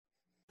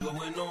Blue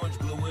and orange,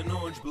 blue and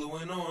orange, blue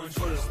and orange.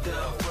 First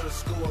down, first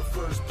score,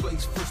 first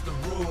place, first the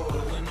roar.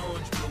 Blue and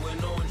orange, blue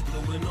and orange,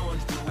 blue and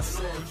orange, blue and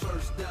orange.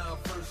 First down,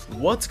 first score.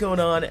 What's going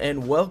on,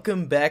 and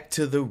welcome back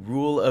to the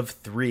Rule of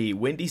Three,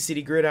 Windy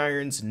City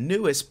Gridiron's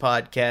newest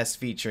podcast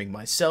featuring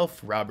myself,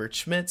 Robert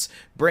Schmitz,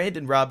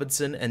 Brandon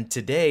Robinson, and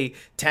today,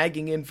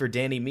 tagging in for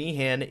Danny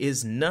Meehan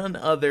is none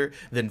other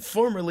than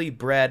formerly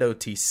Brad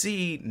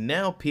OTC,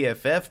 now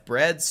PFF,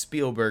 Brad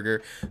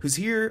Spielberger, who's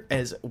here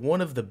as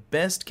one of the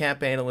best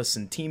cap analysts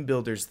and team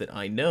builders that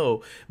I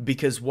know,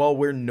 because while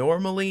we're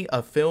normally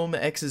a film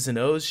X's and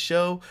O's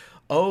show,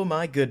 oh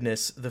my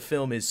goodness, the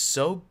film is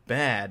so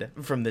bad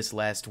from this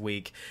last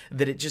week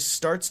that it just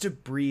starts to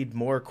breed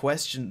more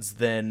questions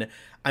than,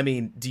 I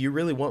mean, do you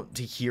really want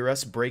to hear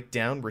us break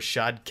down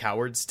Rashad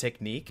Coward's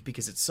technique?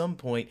 Because at some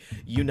point,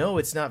 you know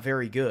it's not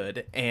very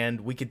good,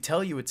 and we could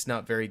tell you it's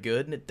not very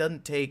good, and it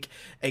doesn't take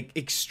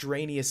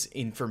extraneous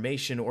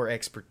information or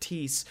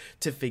expertise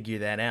to figure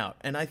that out.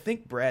 And I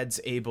think Brad's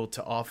able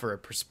to offer a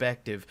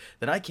perspective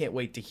that I can't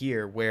wait to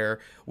hear, where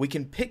we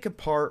can pick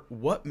apart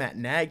what Matt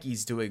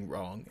Nagy's doing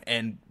wrong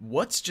and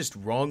what's just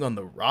wrong on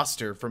the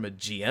roster from a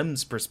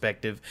GM's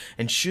perspective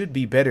and should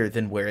be better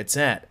than where it's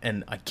at.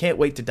 And I can't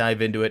wait to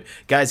dive into it.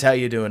 Guys, how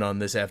you doing on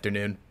this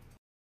afternoon?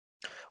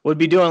 Would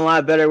be doing a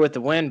lot better with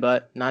the win,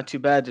 but not too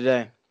bad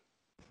today.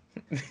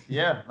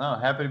 Yeah, no,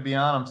 happy to be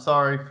on. I'm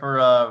sorry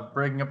for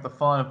breaking up the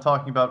fun of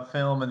talking about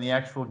film and the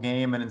actual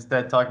game and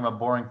instead talking about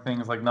boring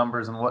things like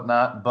numbers and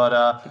whatnot.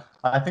 But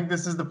I think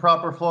this is the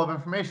proper flow of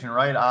information,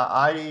 right?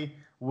 I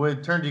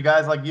would turn to you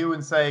guys like you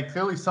and say,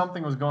 clearly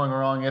something was going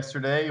wrong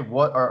yesterday,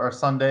 or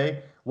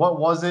Sunday. What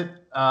was it?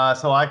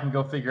 So I can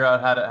go figure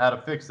out how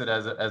to fix it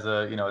as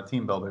a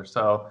team builder.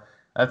 So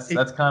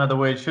that's kind of the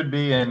way it should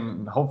be,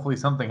 and hopefully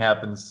something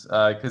happens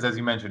because, as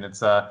you mentioned,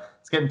 it's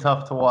getting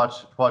tough to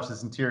watch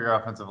this interior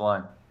offensive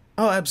line.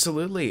 Oh,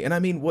 absolutely. And I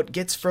mean, what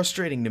gets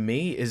frustrating to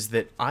me is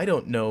that I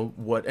don't know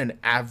what an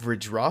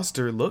average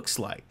roster looks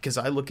like, because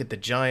I look at the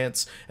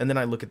Giants and then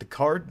I look at the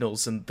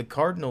Cardinals, and the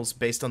Cardinals,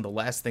 based on the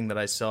last thing that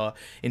I saw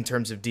in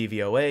terms of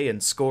DVOA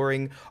and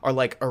scoring, are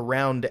like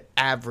around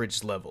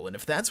average level. And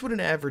if that's what an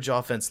average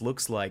offense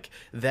looks like,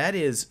 that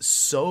is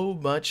so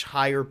much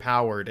higher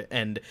powered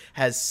and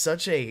has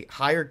such a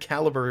higher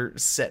caliber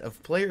set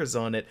of players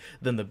on it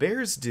than the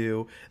Bears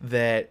do,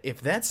 that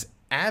if that's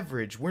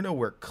average, we're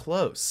nowhere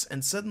close.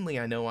 And suddenly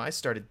I know I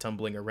started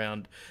tumbling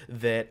around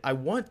that I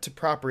want to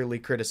properly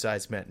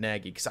criticize Matt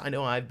Nagy, because I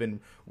know I've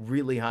been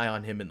really high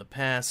on him in the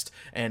past,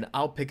 and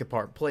I'll pick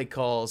apart play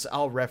calls,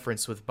 I'll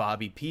reference with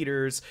Bobby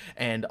Peters,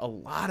 and a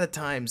lot of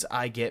times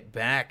I get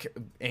back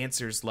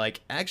answers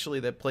like,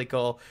 actually that play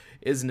call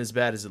isn't as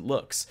bad as it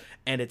looks.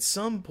 And at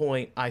some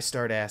point I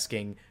start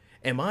asking,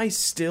 am I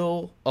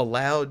still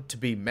allowed to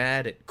be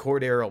mad at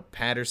Cordero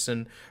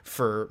Patterson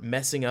for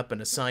messing up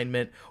an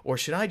assignment, or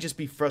should I just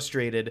be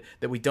frustrated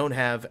that we don't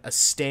have a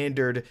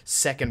standard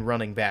second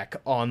running back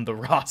on the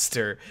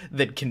roster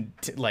that can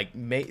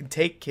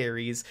take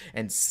carries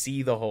and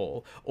see the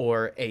hole,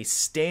 or a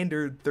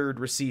standard third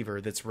receiver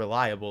that's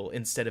reliable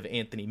instead of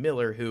Anthony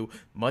Miller, who,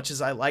 much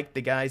as I like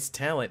the guy's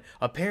talent,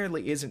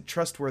 apparently isn't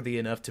trustworthy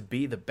enough to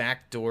be the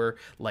backdoor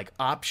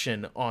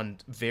option on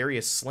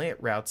various slant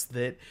routes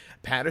that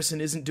Patterson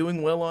isn't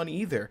doing well on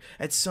either.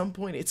 At some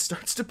point, it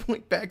starts to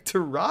point back to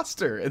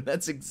roster, and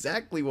that's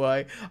exactly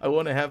why I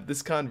want to have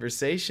this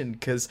conversation,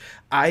 because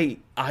I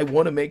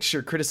want to make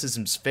sure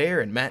criticism's fair,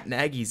 and Matt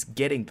Nagy's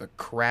getting the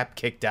crap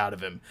kicked out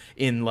of him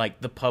in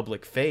the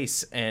public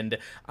face. And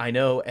I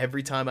know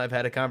every time I've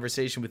had a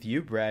conversation with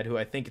you, Brad, who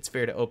I think it's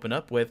fair to open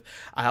up with,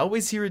 I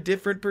always hear a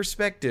different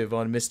perspective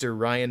on Mr.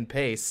 Ryan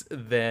Pace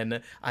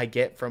than I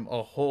get from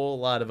a whole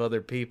lot of other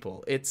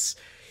people.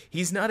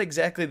 He's not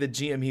exactly the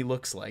GM he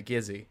looks like,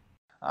 is he?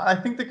 I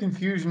think the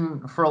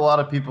confusion for a lot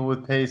of people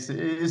with Pace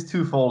is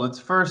twofold. It's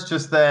first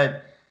just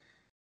that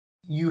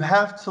you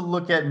have to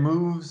look at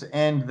moves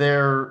and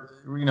their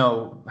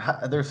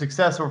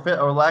success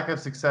or lack of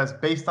success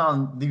based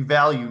on the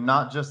value,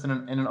 not just in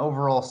an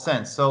overall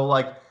sense. So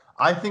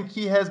I think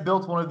he has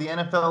built one of the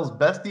NFL's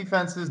best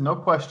defenses, no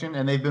question,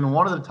 and they've been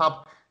one of the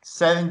top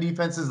 7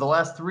 defenses the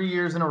last 3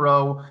 years in a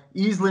row,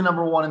 easily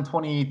number 1 in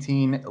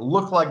 2018.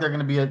 Look like they're going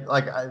to be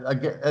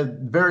a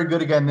very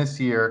good again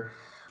this year.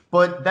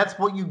 But that's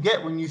what you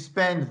get when you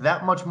spend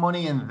that much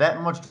money and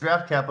that much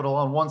draft capital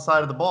on one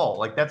side of the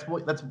ball. That's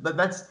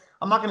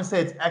I'm not going to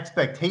say it's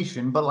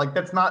expectation, but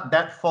that's not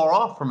that far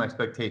off from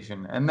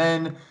expectation. And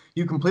then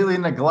you completely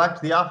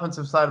neglect the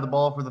offensive side of the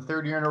ball for the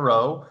third year in a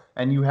row,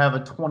 and you have a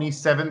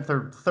 27th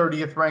or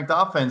 30th ranked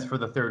offense for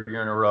the third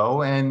year in a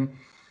row. And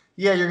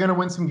yeah, you're going to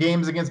win some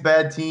games against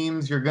bad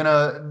teams. They're going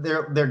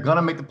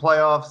to make the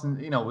playoffs,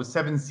 and with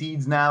 7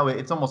 seeds now,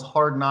 it's almost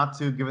hard not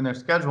to, given their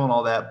schedule and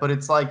all that. But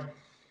it's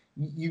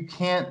you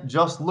can't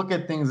just look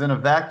at things in a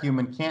vacuum,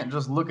 and can't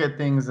just look at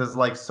things as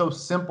so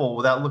simple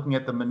without looking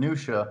at the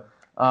minutia.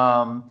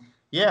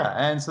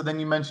 And so then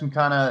you mentioned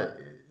kind of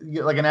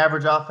an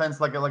average offense,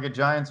 like a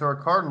Giants or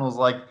a Cardinals.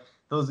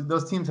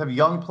 Those teams have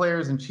young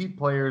players and cheap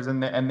players,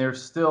 and they're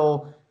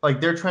still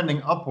like they're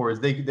trending upwards.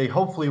 They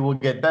hopefully will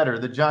get better.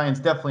 The Giants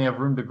definitely have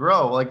room to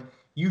grow. Like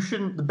you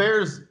shouldn't. The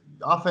Bears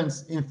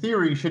offense, in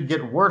theory, should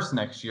get worse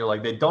next year.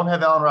 Like they don't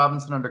have Allen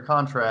Robinson under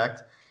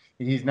contract.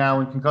 He's now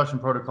in concussion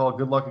protocol.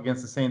 Good luck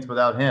against the Saints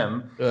without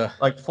him. Ugh.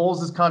 Like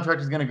Foles'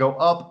 contract is going to go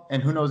up,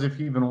 and who knows if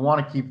you even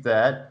want to keep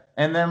that.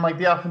 And then like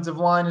the offensive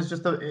line is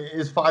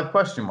is 5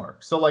 question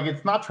marks. So like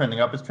it's not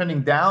trending up, it's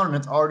trending down, and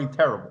it's already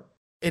terrible.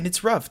 And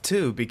it's rough,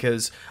 too,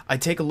 because I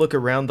take a look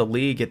around the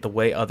league at the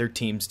way other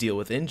teams deal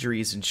with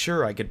injuries, and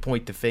sure, I could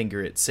point the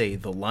finger at, say,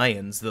 the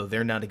Lions, though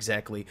they're not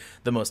exactly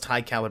the most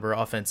high-caliber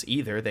offense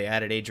either. They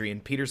added Adrian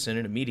Peterson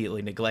and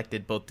immediately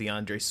neglected both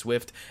DeAndre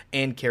Swift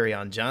and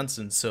Kerryon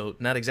Johnson, so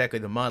not exactly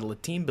the model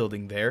of team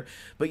building there.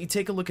 But you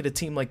take a look at a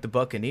team like the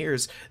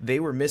Buccaneers,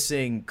 they were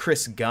missing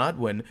Chris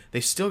Godwin.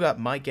 They've still got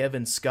Mike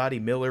Evans, Scotty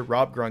Miller,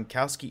 Rob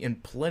Gronkowski,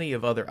 and plenty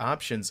of other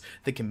options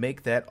that can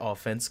make that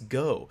offense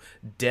go.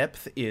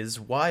 Depth is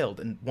wild,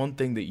 and one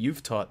thing that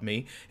you've taught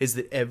me is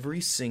that every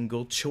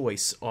single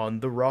choice on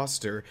the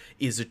roster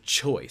is a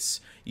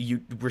choice.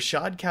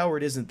 Rashad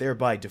Coward isn't there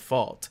by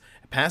default.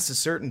 Past a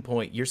certain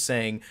point, you're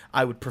saying,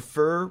 I would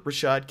prefer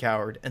Rashad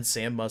Coward and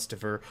Sam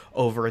Mustipher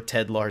over a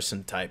Ted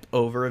Larson type,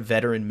 over a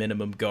veteran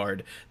minimum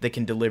guard that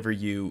can deliver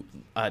you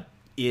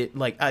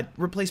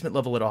replacement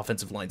level at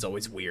offensive line is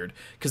always weird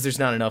because there's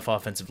not enough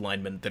offensive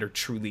linemen that are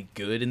truly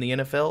good in the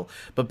NFL,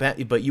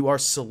 but you are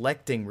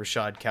selecting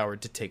Rashad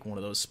Coward to take one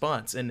of those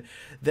spots, and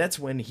that's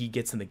when he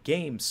gets in the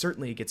game.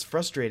 Certainly it gets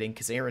frustrating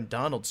because Aaron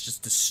Donald's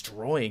just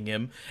destroying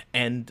him,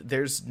 and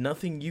there's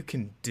nothing you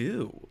can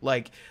do.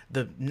 Like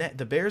the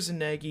Bears and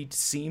Nagy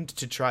seemed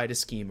to try to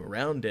scheme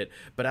around it,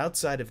 but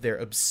outside of their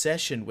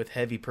obsession with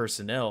heavy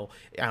personnel,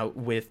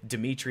 with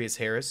Demetrius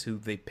Harris, who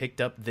they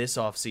picked up this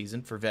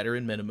offseason for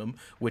veteran minimum,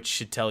 which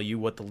should tell you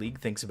what the league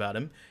thinks about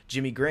him.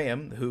 Jimmy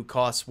Graham, who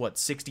costs,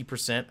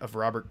 60% of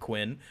Robert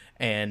Quinn,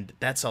 and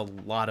that's a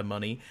lot of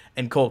money.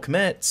 And Cole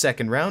Kmet,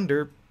 second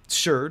rounder,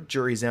 sure,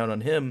 jury's out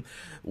on him.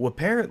 Well,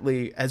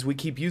 apparently, as we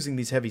keep using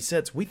these heavy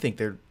sets, we think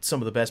they're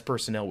some of the best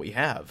personnel we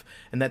have.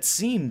 And that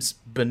seems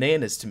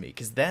bananas to me,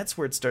 because that's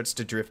where it starts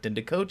to drift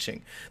into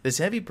coaching. This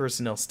heavy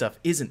personnel stuff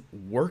isn't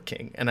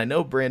working. And I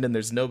know, Brandon,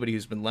 there's nobody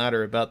who's been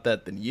louder about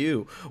that than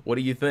you. What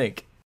do you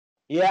think?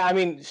 Yeah, I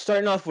mean,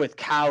 starting off with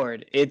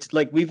Coward, it's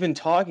like we've been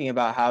talking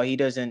about how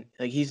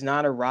he's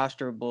not a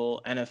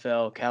rosterable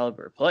NFL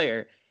caliber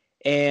player.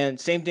 And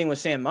same thing with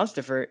Sam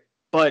Mustipher,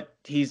 but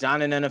he's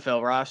on an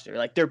NFL roster.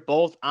 Like they're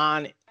both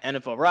on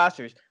NFL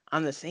rosters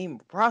on the same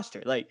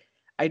roster. Like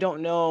I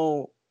don't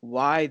know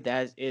why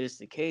that is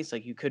the case.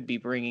 Like you could be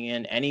bringing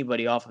in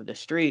anybody off of the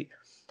street,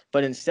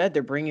 but instead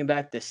they're bringing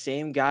back the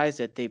same guys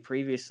that they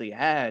previously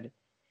had.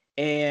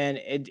 And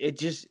it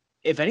just,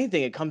 if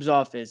anything, it comes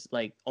off as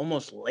like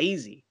almost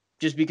lazy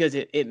just because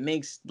it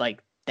makes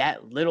like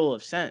that little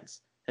of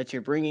sense that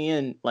you're bringing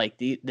in like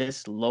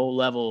this low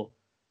level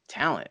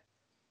talent.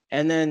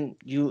 And then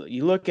you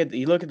look at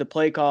the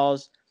play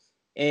calls,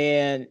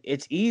 and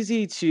it's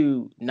easy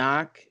to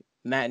knock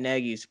Matt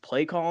Nagy's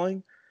play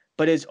calling,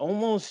 but it's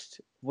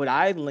almost what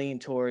I lean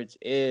towards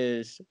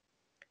is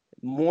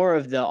more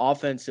of the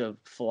offensive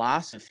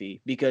philosophy,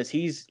 because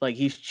he's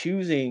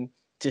choosing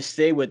to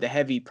stay with the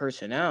heavy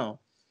personnel.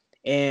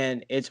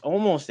 And it's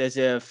almost as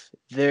if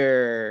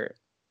they're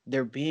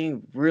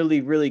being really,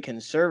 really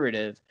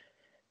conservative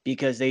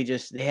because they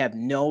have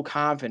no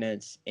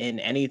confidence in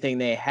anything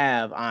they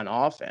have on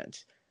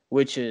offense,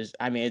 which is,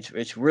 I mean,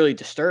 it's really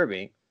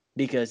disturbing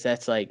because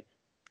that's like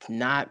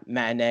not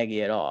Matt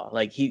Nagy at all.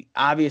 Like he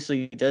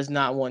obviously does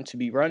not want to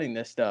be running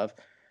this stuff,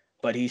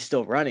 but he's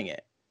still running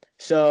it.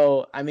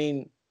 So, I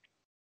mean,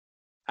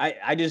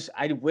 I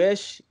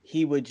wish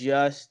he would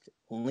just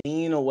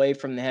lean away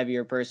from the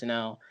heavier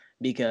personnel,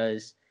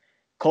 because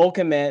Cole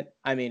Kmet,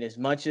 I mean, as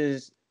much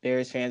as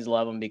Bears fans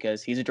love him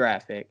because he's a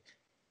draft pick,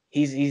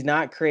 he's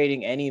not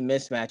creating any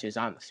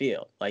mismatches on the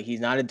field. Like he's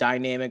not a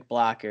dynamic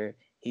blocker.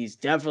 He's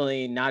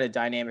definitely not a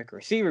dynamic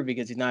receiver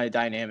because he's not a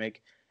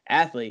dynamic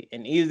athlete.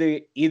 And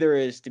either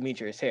is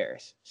Demetrius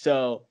Harris.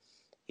 So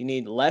you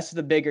need less of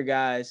the bigger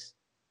guys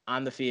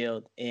on the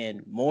field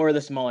and more of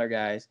the smaller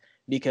guys,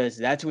 because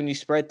that's when you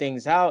spread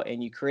things out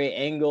and you create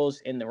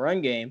angles in the run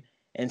game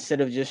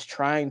instead of just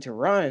trying to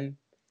run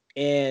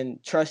and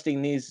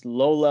trusting these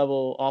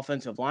low-level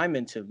offensive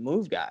linemen to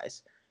move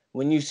guys.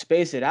 When you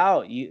space it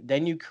out,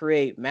 then you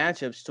create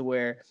matchups to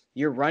where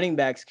your running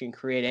backs can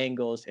create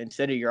angles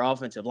instead of your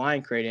offensive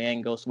line creating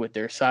angles with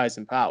their size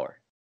and power.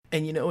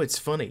 And it's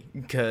funny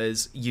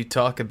because you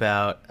talk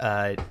about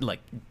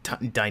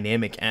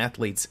dynamic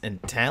athletes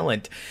and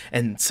talent,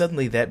 and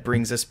suddenly that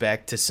brings us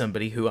back to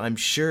somebody who I'm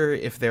sure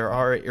if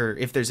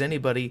there's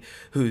anybody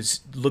who's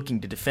looking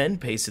to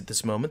defend Pace at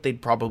this moment,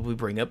 they'd probably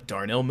bring up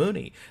Darnell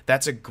Mooney.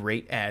 That's a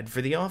great ad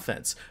for the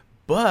offense.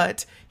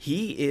 But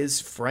he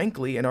is,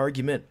 frankly, an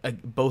argument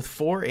both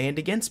for and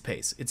against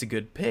Pace. It's a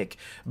good pick,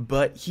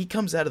 but he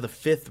comes out of the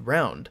 5th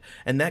round,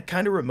 and that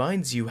kind of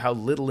reminds you how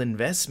little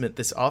investment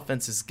this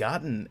offense has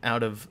gotten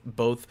out of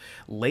both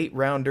late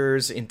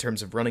rounders in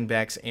terms of running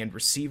backs and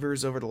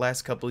receivers over the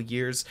last couple of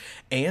years,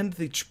 and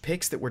the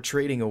picks that we're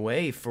trading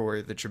away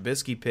for the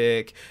Trubisky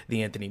pick,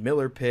 the Anthony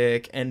Miller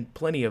pick, and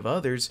plenty of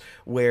others,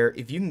 where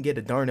if you can get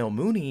a Darnell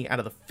Mooney out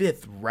of the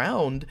 5th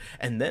round,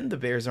 and then the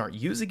Bears aren't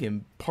using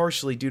him,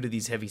 partially due to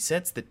these heavy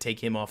sets that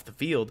take him off the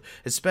field,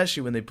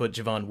 especially when they put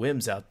Javon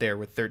Wims out there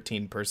with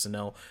 13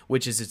 personnel,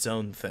 which is its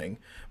own thing.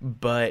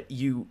 But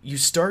you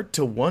start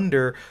to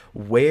wonder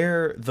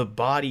where the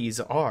bodies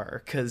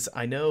are, because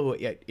I know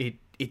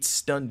it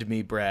stunned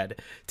me, Brad,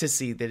 to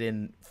see that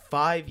in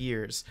 5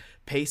 years,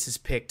 Pace has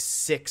picked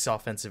 6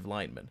 offensive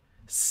linemen.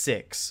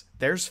 6.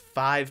 There's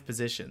 5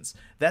 positions.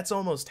 That's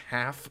almost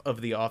half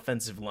of the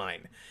offensive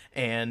line.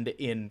 And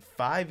in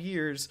 5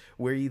 years,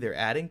 we're either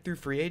adding through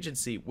free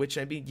agency, which,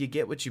 I mean, you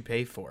get what you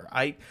pay for.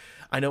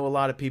 I know a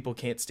lot of people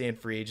can't stand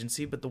free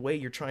agency, but the way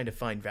you're trying to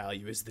find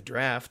value is the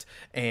draft.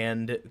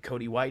 And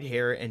Cody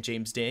Whitehair and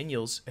James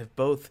Daniels have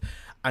both,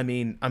 I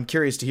mean, I'm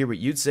curious to hear what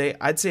you'd say.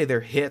 I'd say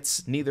they're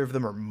hits. Neither of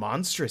them are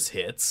monstrous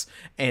hits.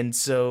 And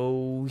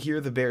so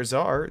here the Bears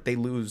are. They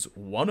lose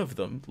one of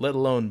them, let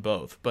alone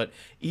both. But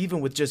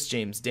even with just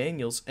James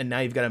Daniels, and now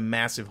you've got a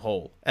massive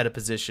hole at a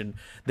position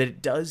that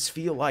it does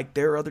feel like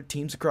there are other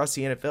teams across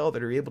the NFL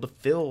that are able to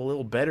fill a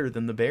little better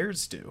than the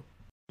Bears do.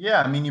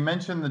 Yeah, I mean, you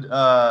mentioned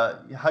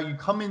how you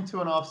come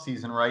into an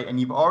offseason, right, and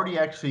you've already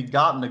actually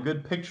gotten a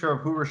good picture of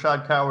who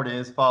Rashad Coward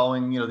is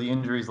following, the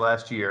injuries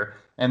last year,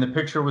 and the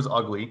picture was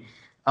ugly.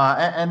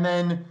 And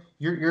then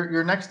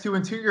your next 2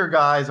 interior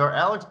guys are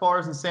Alex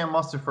Bars and Sam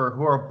Mustipher,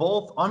 who are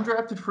both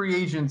undrafted free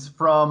agents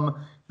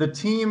from the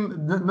team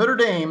Notre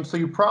Dame, so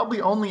you probably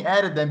only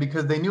added them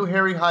because they knew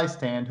Harry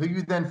Highstand, who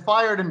you then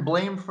fired and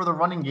blamed for the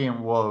running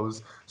game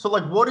woes. So,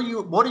 like, what are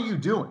you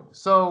doing?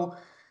 So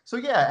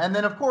yeah, and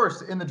then of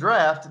course in the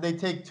draft they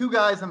take 2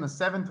 guys in the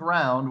 7th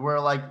round. Where,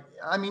 like,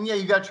 I mean, yeah,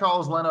 you got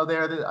Charles Leno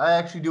there. That I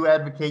actually do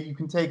advocate you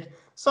can take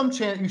some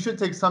chance. You should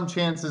take some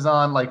chances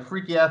on, like,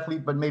 freaky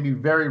athlete, but maybe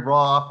very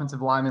raw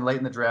offensive lineman late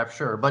in the draft,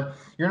 sure. But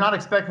you're not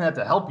expecting that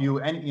to help you,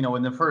 and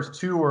in the first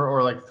 2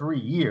 or like 3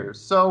 years.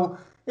 So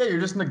yeah,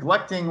 you're just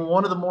neglecting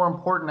one of the more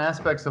important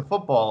aspects of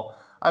football.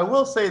 I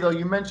will say though,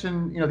 you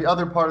mentioned the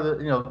other part of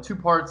the 2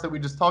 parts that we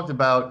just talked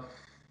about.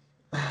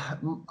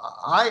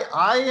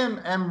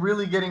 I am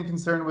really getting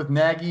concerned with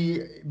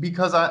Nagy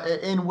because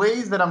in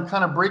ways that I'm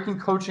kind of breaking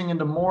coaching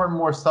into more and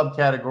more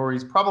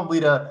subcategories, probably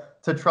to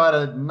try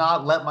to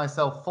not let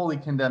myself fully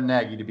condemn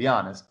Nagy, to be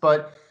honest.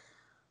 But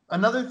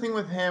another thing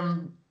with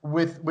him,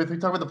 we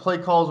talk about the play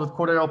calls with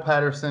Cordero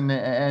Patterson,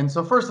 and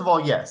so first of all,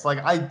 yes, like,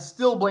 I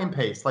still blame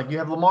Pace. Like, you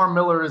have Lamar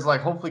Miller is,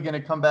 like, hopefully going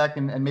to come back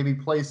and maybe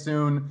play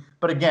soon.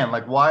 But again,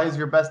 like, why is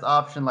your best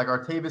option like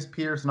Artavis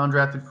Pierce, an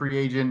undrafted free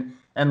agent,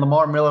 and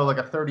Lamar Miller, like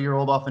a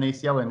 30-year-old off an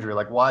ACL injury?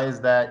 Like, why is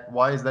that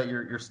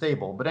your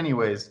stable? But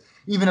anyways,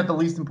 even at the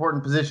least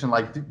important position,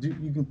 like,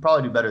 you can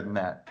probably do better than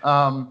that.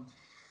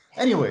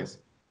 Anyways,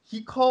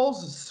 he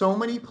calls so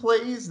many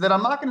plays that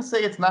I'm not going to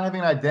say it's not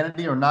having an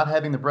identity or not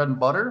having the bread and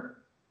butter.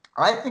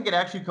 I think it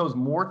actually goes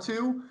more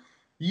to,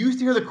 you used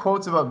to hear the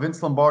quotes about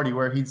Vince Lombardi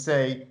where he'd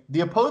say,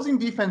 the opposing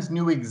defense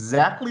knew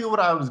exactly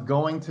what I was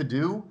going to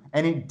do,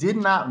 and it did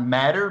not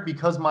matter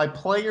because my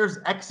players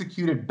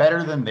executed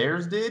better than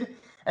theirs did.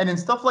 And in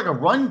stuff like a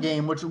run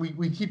game, which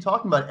we keep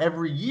talking about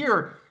every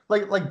year,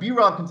 like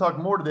B-Rob can talk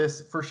more to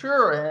this for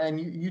sure,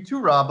 and you too,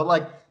 Rob, but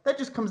like that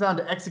just comes down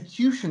to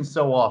execution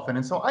so often.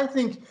 And so I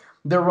think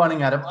they're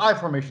running out of I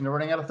formation, they're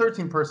running out of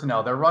 13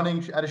 personnel, they're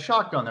running out of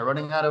shotgun, they're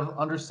running out of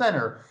under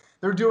center.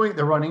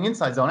 They're running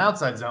inside zone,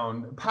 outside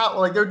zone,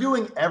 like they're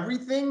doing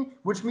everything,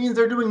 which means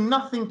they're doing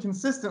nothing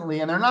consistently,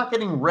 and they're not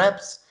getting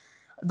reps.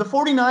 The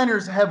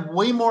 49ers have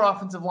way more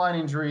offensive line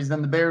injuries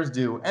than the Bears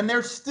do, and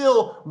they're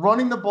still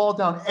running the ball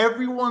down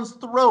everyone's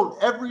throat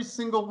every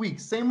single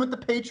week. Same with the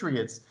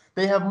Patriots.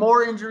 They have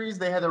more injuries.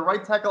 They had their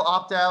right tackle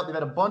opt out. They've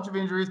had a bunch of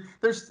injuries.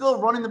 They're still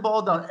running the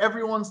ball down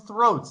everyone's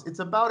throats. It's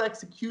about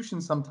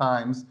execution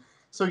sometimes.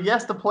 So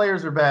yes, the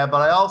players are bad,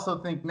 but I also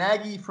think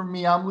Nagy, for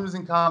me, I'm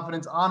losing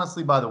confidence,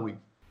 honestly, by the week.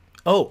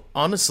 Oh,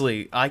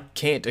 honestly, I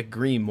can't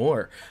agree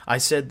more. I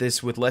said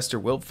this with Lester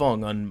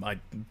Wiltfong on my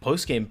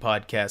post-game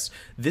podcast.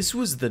 This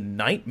was the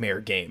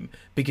nightmare game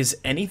because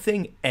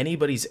anything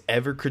anybody's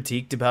ever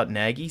critiqued about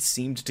Nagy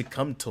seemed to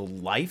come to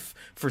life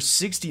for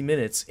 60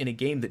 minutes in a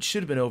game that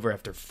should have been over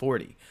after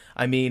 40.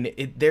 I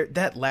mean,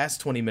 that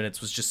last 20 minutes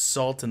was just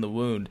salt in the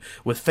wound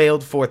with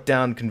failed 4th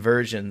down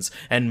conversions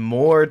and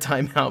more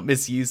timeout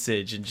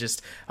misusage and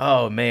just,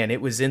 oh man,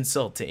 it was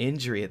insult to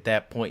injury at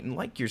that point. And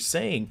like you're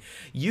saying,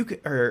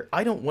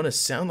 I don't want to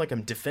sound like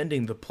I'm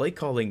defending the play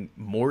calling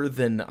more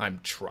than I'm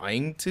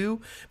trying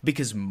to,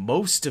 because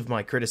most of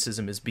my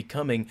criticism is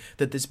becoming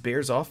that this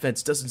Bears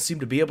offense doesn't seem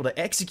to be able to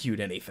execute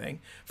anything.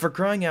 For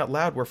crying out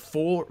loud, we're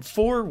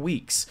four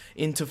weeks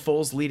into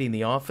Foles leading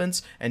the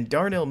offense, and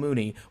Darnell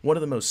Mooney, one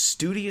of the most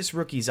studious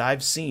rookies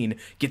I've seen,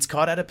 gets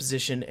caught out of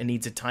position and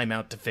needs a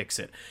timeout to fix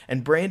it.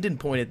 And Brandon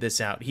pointed this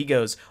out. He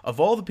goes, of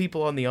all the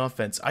people on the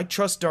offense, I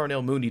trust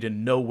Darnell Mooney to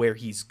know where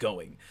he's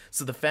going.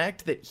 So the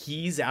fact that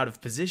he's out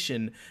of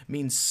position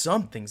means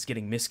something's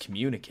getting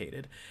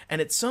miscommunicated.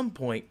 And at some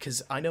point,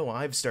 because I know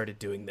I've started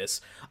doing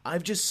this,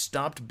 I've just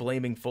stopped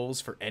blaming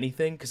Foles for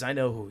anything because I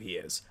know who he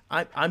is.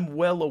 I'm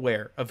well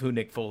aware of who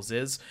Nick Foles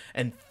is,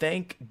 and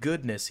thank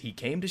goodness he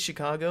came to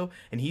Chicago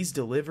and he's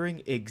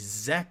delivering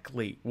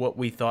exactly what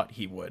we thought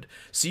he would.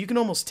 So you can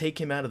almost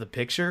take him out of the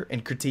picture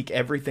and critique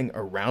everything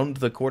around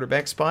the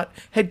quarterback spot,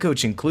 head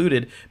coach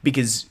included,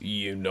 because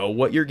you know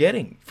what you're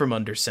getting from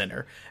under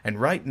center.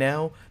 And right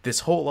now,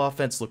 this whole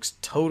offense looks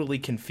totally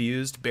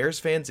confused.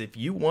 Bears fans, if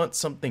you want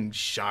something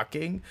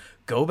shocking,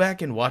 go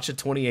back and watch a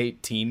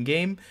 2018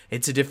 game.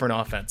 It's a different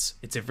offense.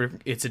 It's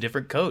a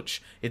different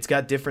coach. It's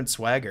got different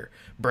swagger.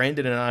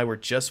 Brandon and I were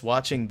just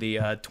watching the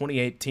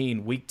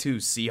 2018 Week 2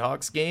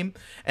 Seahawks game,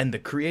 and the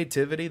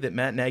creativity that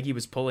Matt Nagy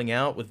was pulling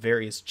out with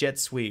various jet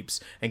sweeps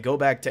and go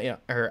back to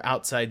our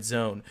outside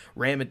zone,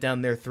 ram it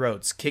down their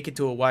throats, kick it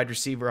to a wide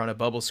receiver on a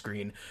bubble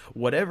screen.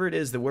 Whatever it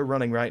is that we're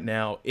running right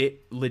now,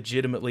 it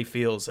legitimately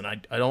feels, and I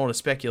don't want to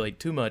speculate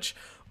too much,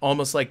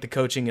 almost like the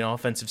coaching and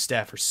offensive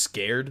staff are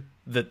scared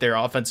that their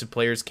offensive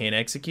players can't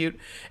execute.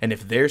 And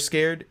if they're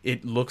scared,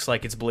 it looks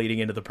like it's bleeding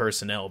into the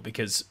personnel,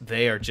 because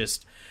they are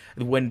just...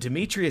 When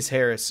Demetrius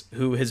Harris,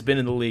 who has been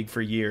in the league for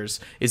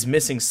years, is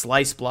missing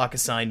slice block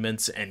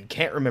assignments and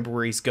can't remember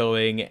where he's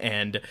going,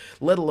 and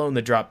let alone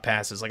the drop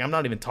passes, like, I'm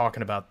not even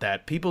talking about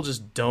that. People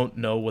just don't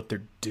know what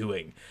they're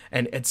doing.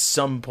 And at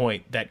some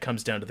point, that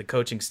comes down to the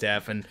coaching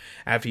staff. And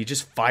after you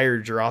just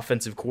fired your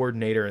offensive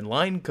coordinator and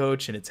line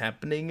coach, and it's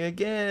happening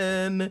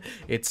again,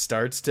 it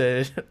starts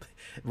to...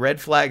 Red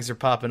flags are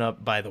popping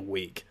up by the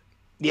week.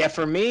 Yeah,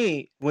 for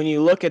me, when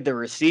you look at the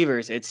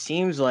receivers, it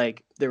seems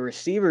like the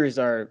receivers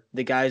are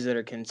the guys that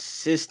are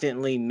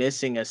consistently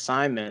missing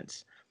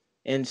assignments.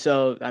 And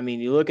so, I mean,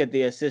 you look at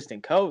the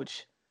assistant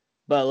coach,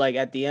 but like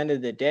at the end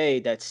of the day,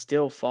 that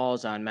still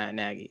falls on Matt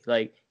Nagy.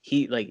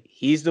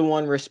 He's the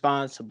one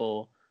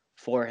responsible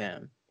for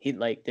him.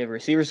 The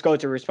receivers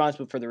coach are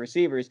responsible for the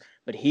receivers,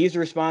 but he's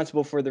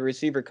responsible for the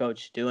receiver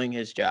coach doing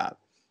his job.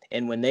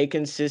 And when they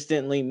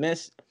consistently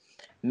miss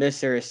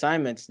their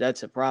assignments,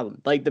 that's a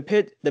problem. Like the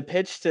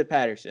pitch to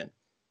Patterson,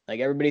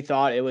 like everybody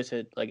thought it was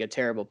a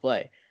terrible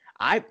play.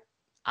 I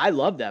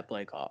love that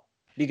play call,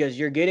 because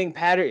you're getting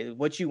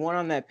what you want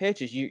on that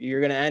pitch is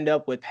you're going to end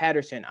up with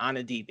Patterson on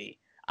a DB.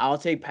 I'll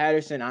take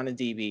Patterson on a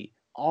DB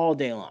all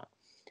day long.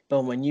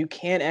 But when you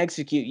can't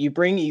execute, you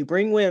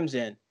bring Williams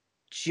in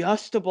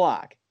just to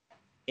block,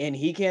 and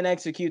he can't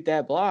execute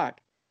that block,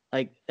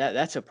 like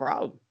that's a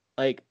problem.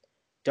 Like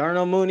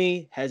Darnell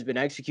Mooney has been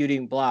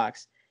executing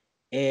blocks,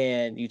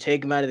 and you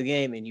take him out of the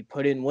game and you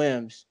put in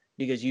Wims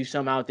because you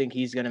somehow think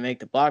he's going to make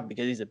the block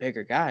because he's a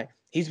bigger guy.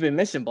 He's been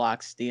missing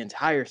blocks the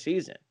entire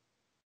season.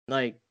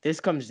 Like, this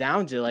comes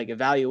down to like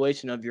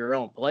evaluation of your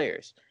own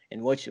players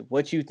and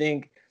what you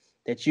think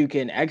that you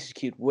can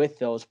execute with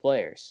those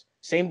players.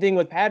 Same thing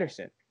with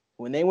Patterson.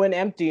 When they went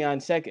empty on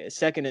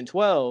second and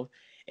 12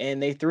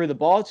 and they threw the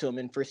ball to him,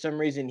 and for some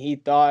reason he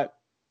thought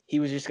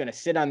he was just going to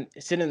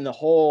sit in the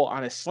hole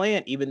on a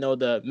slant, even though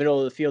the middle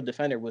of the field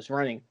defender was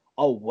running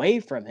away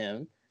from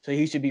him, so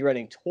he should be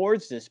running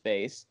towards the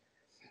space.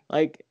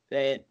 Like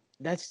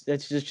that's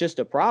just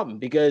a problem,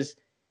 because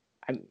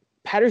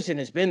Patterson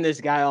has been this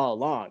guy all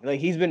along. Like,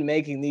 he's been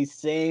making these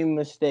same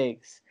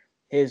mistakes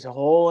his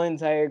whole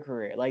entire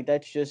career. Like,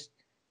 that's just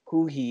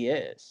who he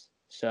is.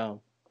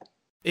 So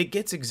it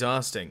gets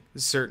exhausting,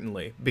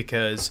 certainly,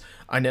 because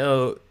I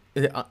know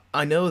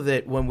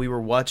that when we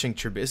were watching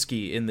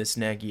Trubisky in this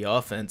Nagy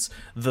offense,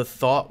 the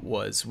thought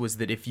was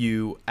that if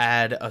you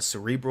add a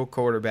cerebral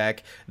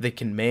quarterback that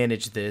can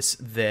manage this,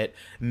 that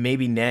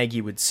maybe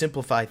Nagy would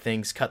simplify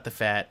things, cut the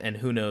fat, and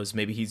who knows,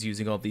 maybe he's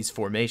using all these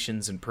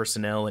formations and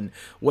personnel, and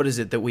what is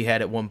it that we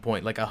had at one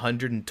point, like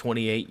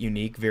 128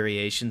 unique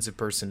variations of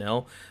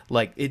personnel?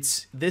 Like,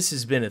 this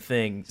has been a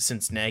thing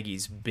since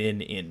Nagy's been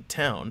in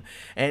town,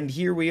 and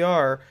here we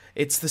are,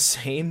 it's the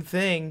same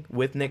thing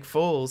with Nick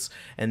Foles,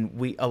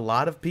 and a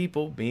lot of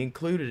people, me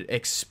included,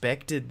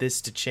 expected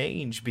this to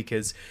change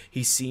because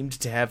he seemed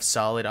to have a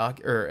solid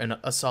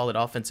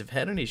offensive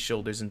head on his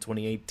shoulders in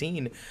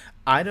 2018.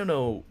 I don't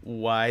know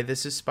why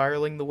this is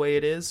spiraling the way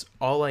it is.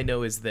 All I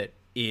know is that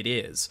it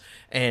is.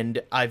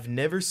 And I've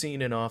never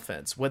seen an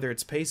offense, whether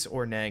it's Pace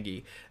or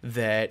Nagy,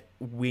 that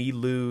we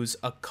lose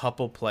a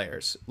couple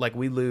players. Like,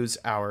 we lose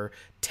our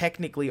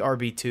technically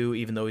RB2,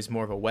 even though he's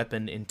more of a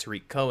weapon, in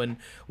Tariq Cohen.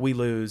 We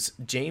lose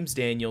James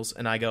Daniels,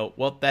 and I go,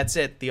 well, that's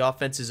it. The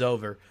offense is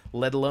over,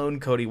 let alone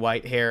Cody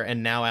Whitehair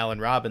and now Allen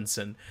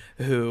Robinson,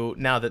 who,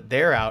 now that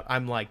they're out,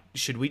 I'm like,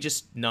 should we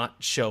just not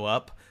show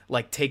up?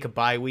 like take a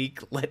bye week,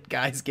 let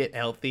guys get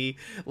healthy,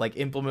 like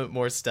implement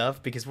more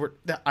stuff, because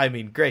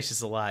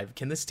gracious alive,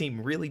 can this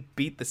team really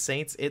beat the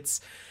Saints?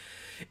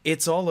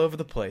 It's all over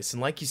the place.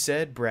 And like you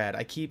said, Brad,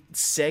 I keep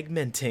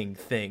segmenting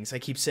things. I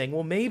keep saying,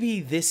 well, maybe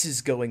this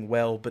is going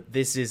well, but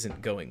this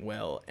isn't going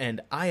well.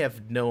 And I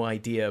have no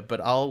idea, but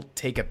I'll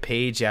take a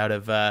page out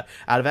of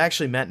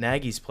actually Matt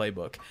Nagy's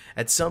playbook.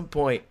 At some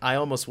point, I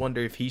almost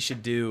wonder if he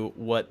should do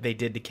what they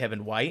did to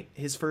Kevin White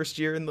his first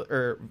year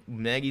or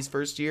Nagy's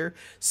first year,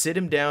 sit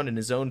him down in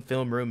his own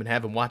film room and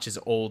have him watch his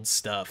old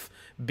stuff.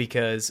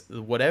 Because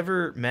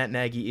whatever Matt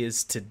Nagy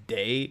is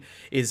today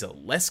is a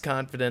less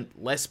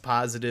confident, less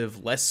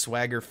positive, less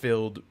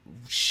swagger-filled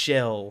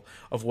shell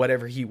of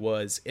whatever he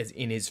was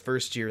in his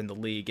first year in the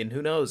league. And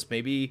who knows,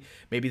 maybe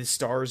the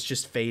stars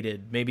just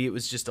faded. Maybe it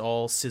was just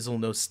all sizzle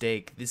no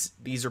steak.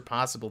 These are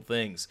possible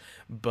things.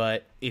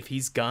 But if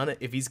he's gonna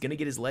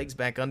get his legs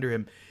back under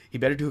him, he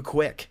better do it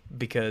quick,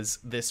 because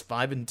this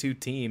 5-2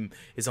 team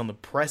is on the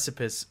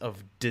precipice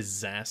of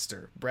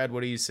disaster. Brad,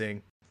 what are you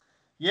seeing?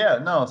 Yeah,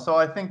 no. So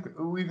I think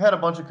we've had a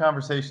bunch of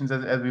conversations,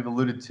 as we've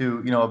alluded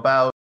to,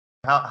 about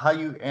how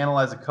you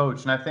analyze a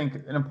coach. And I think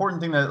an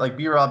important thing that like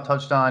B-Rob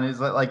touched on is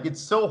that like it's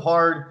so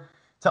hard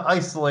to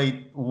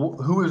isolate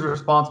who is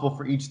responsible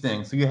for each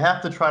thing. So you have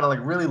to try to like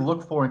really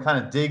look for and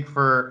kind of dig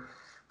for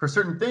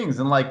certain things.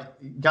 And like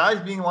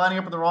guys lining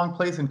up in the wrong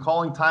place and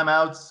calling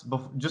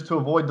timeouts just to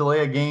avoid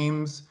delay of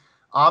games.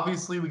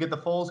 Obviously, we get the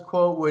Foles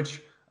quote,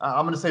 which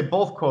I'm going to say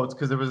both quotes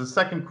because there was a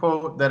second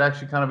quote that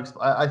actually kind of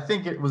I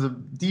think it was a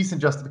decent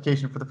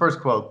justification for the first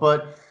quote.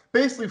 But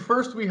basically,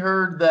 first we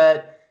heard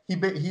that he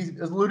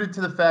alluded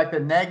to the fact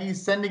that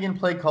Nagy's sending in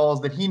play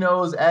calls that he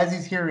knows as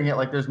he's hearing it,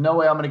 like there's no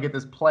way I'm going to get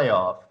this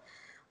playoff.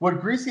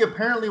 What Greasy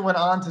apparently went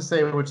on to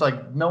say, which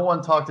like no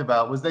one talked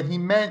about, was that he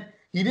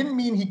didn't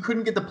mean he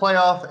couldn't get the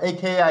playoff,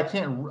 aka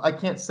I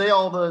can't say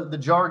all the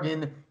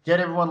jargon, get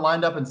everyone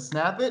lined up and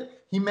snap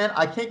it. He meant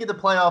I can't get the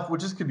playoff,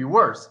 which this could be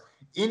worse.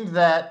 In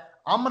that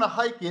I'm going to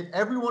hike it.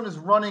 Everyone is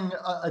running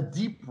a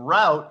deep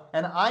route,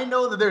 and I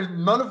know that there's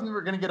none of them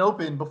are going to get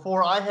open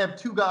before I have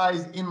two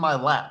guys in my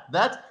lap.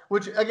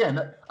 Which again,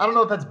 I don't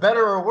know if that's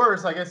better or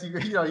worse. I guess you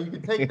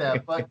could take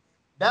that, but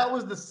that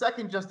was the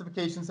second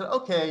justification. Said,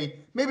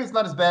 okay, maybe it's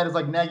not as bad as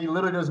like Nagy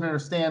literally doesn't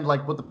understand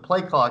like what the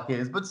play clock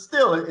is, but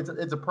still,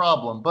 it's a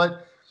problem.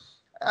 But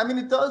I mean,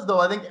 it does, though.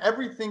 I think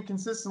everything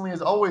consistently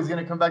is always going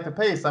to come back to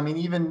pace. I mean,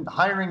 even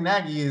hiring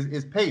Nagy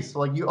is pace.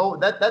 So, like,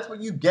 that's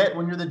what you get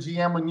when you're the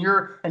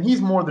GM, and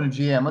he's more than a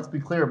GM. Let's be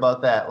clear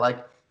about that.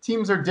 Like,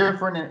 teams are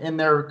different in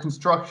their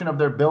construction of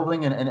their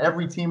building, and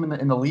every team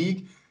in the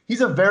league.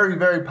 He's a very,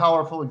 very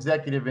powerful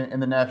executive in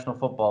the National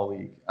Football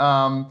League.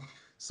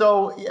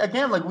 So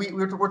again, like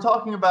we're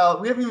talking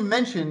about, we haven't even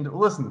mentioned.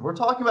 Listen, we're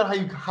talking about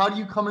how do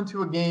you come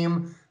into a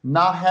game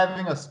not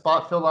having a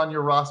spot filled on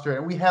your roster,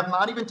 and we have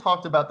not even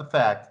talked about the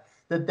fact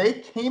that they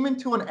came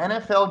into an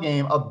NFL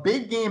game, a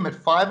big game at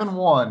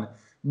 5-1,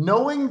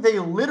 knowing they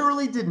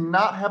literally did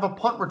not have a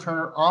punt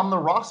returner on the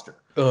roster.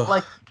 Ugh.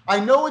 Like, I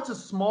know it's a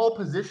small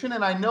position,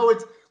 and I know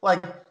it's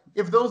like,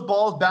 if those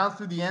balls bounce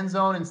through the end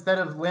zone instead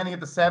of landing at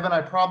the 7,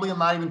 I probably am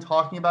not even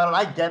talking about it.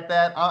 I get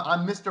that.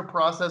 I'm Mr.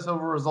 Process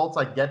over results.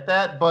 I get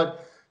that.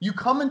 But you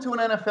come into an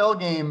NFL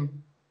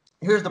game,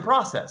 here's the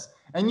process.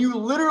 And you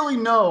literally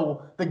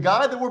know the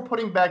guy that we're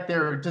putting back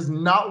there does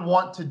not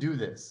want to do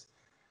this.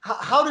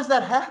 How does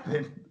that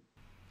happen?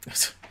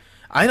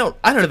 I don't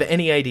have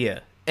any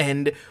idea.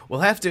 And we'll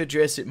have to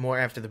address it more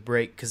after the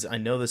break because I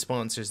know the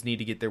sponsors need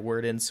to get their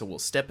word in. So we'll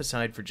step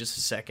aside for just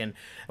a second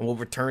and we'll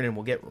return and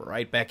we'll get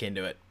right back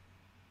into it.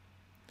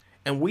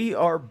 And we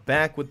are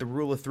back with the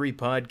Rule of Three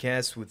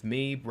podcast with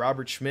me,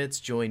 Robert Schmitz,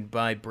 joined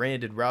by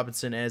Brandon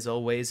Robinson, as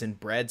always, and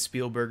Brad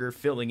Spielberger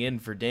filling in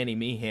for Danny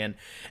Meehan.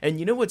 And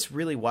you know what's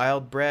really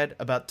wild, Brad,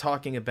 about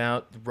talking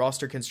about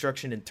roster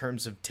construction in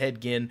terms of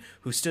Ted Ginn,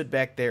 who stood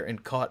back there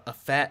and caught a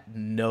fat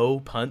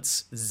 0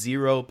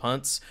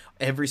 punts.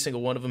 Every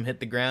single one of them hit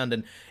the ground.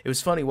 And it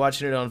was funny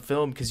watching it on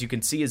film because you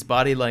can see his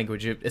body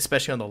language,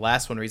 especially on the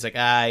last one where he's like,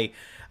 I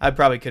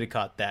probably could have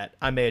caught that.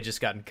 I may have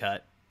just gotten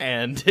cut.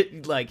 And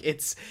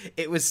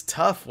it was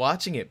tough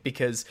watching it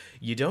because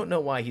you don't know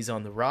why he's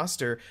on the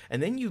roster.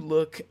 And then you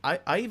look,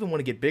 I even want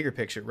to get bigger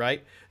picture,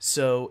 right?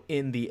 So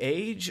in the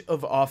age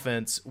of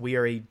offense, we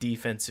are a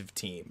defensive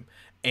team.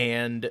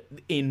 And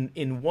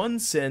in one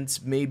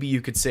sense, maybe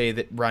you could say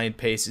that Ryan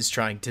Pace is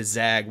trying to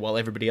zag while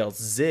everybody else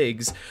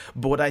zigs.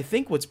 But I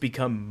think what's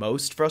become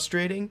most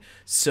frustrating,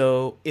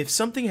 so if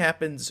something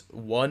happens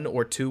 1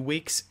 or 2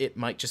 weeks, it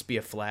might just be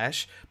a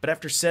flash. But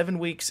after 7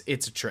 weeks,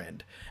 it's a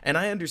trend. And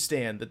I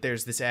understand that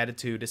there's this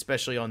attitude,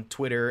 especially on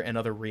Twitter and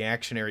other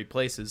reactionary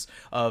places,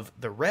 of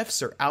the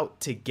refs are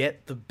out to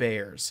get the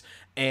Bears.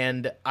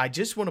 And I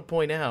just want to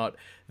point out,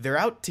 they're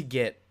out to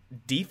get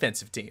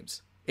defensive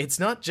teams. It's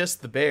not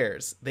just the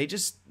Bears. They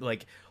just,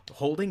 like,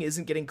 holding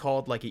isn't getting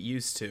called like it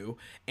used to,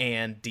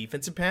 and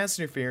defensive pass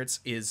interference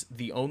is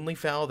the only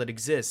foul that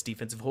exists.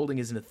 Defensive holding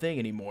isn't a thing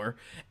anymore.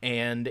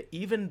 And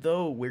even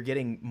though we're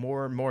getting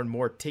more and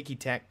more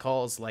ticky-tack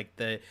calls like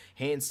the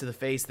hands to the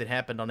face that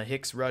happened on a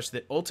Hicks rush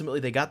that ultimately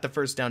they got the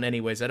first down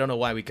anyways. I don't know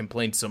why we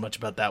complained so much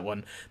about that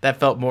one. That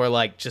felt more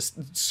like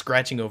just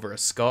scratching over a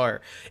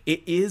scar.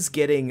 It is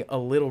getting a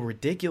little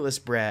ridiculous,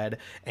 Brad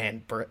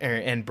and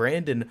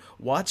Brandon,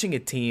 watching a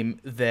team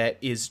that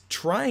is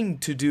trying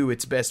to do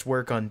its best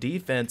work on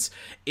defense.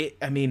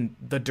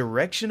 The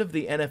direction of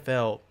the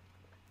NFL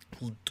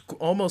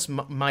almost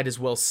might as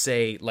well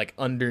say, like,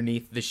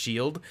 underneath the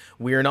shield,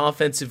 we're an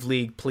offensive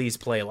league, please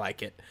play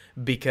like it.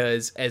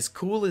 Because as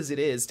cool as it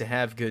is to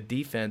have good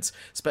defense,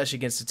 especially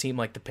against a team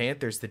like the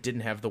Panthers that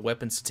didn't have the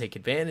weapons to take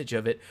advantage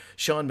of it,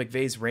 Sean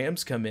McVay's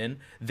Rams come in,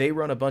 they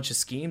run a bunch of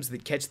schemes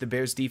that catch the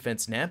Bears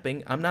defense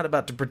napping. I'm not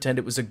about to pretend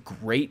it was a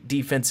great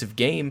defensive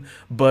game,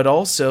 but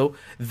also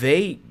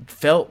they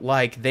felt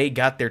like they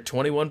got their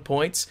 21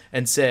 points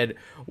and said,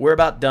 we're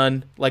about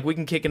done. Like, we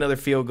can kick another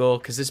field goal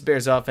because this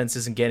Bears offense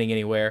isn't getting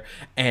anywhere.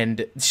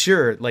 And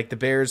sure, like, the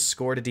Bears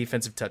scored a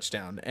defensive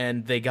touchdown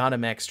and they got a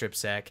max strip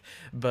sack,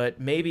 but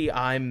maybe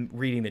I'm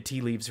reading the tea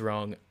leaves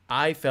wrong.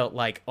 I felt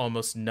like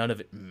almost none of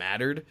it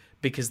mattered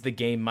because the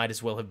game might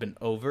as well have been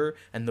over,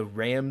 and the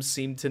Rams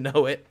seemed to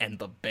know it and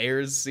the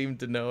Bears seemed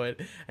to know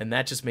it, and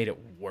that just made it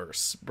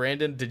worse.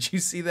 Brandon, did you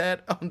see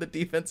that on the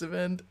defensive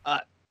end?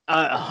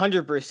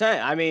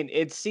 100%. I mean,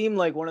 it seemed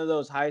like one of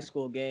those high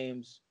school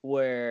games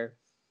where,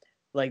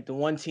 like, the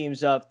one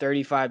team's up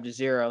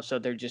 35-0, so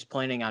they're just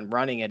planning on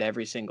running it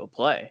every single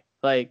play.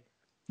 Like,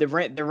 the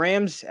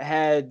Rams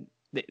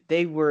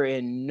they were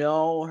in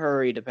no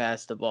hurry to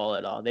pass the ball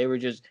at all. They were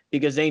just,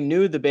 because they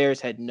knew the Bears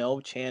had no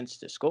chance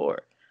to score.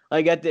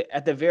 Like,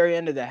 at the very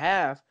end of the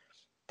half,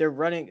 they're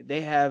running.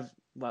 They have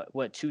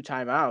what 2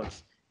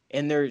 timeouts,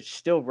 and they're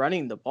still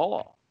running the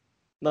ball.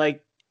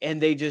 Like, and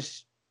they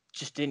just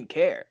didn't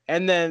care.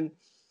 And then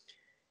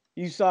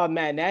you saw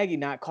Matt Nagy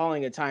not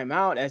calling a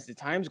timeout as the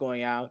time's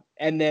going out,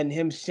 and then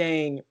him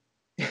saying,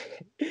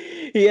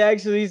 he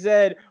actually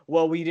said,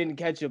 well, we didn't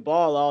catch a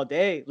ball all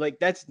day. Like,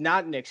 that's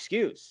not an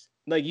excuse.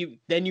 Like, you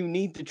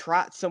need to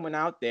trot someone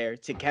out there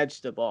to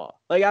catch the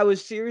ball. Like, I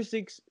was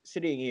seriously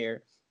sitting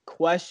here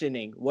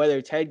questioning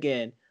whether Ted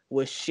Ginn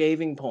was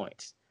shaving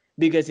points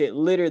because it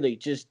literally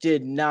just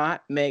did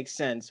not make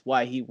sense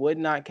why he would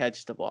not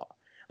catch the ball.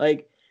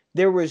 Like,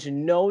 there was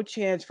no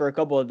chance for a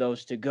couple of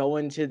those to go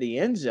into the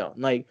end zone.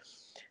 Like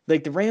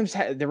the Rams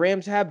have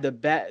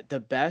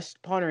the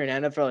best punter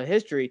in NFL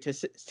history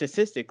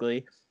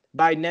statistically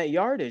by net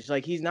yardage.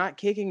 Like, he's not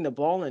kicking the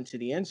ball into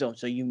the end zone,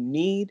 so you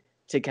need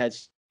to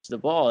catch the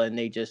ball, and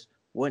they just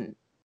wouldn't.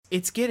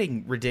 It's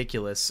getting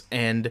ridiculous,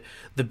 and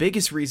the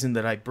biggest reason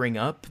that I bring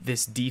up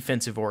this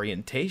defensive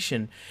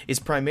orientation is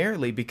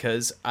primarily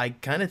because I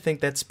kind of think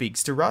that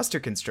speaks to roster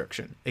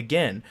construction.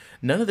 Again,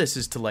 none of this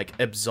is to, like,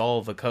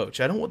 absolve a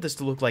coach. I don't want this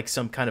to look like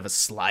some kind of a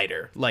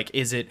slider. Like,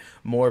 is it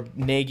more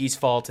Nagy's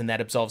fault and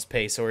that absolves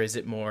Pace, or is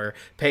it more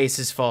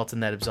Pace's fault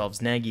and that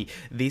absolves Nagy?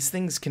 These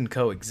things can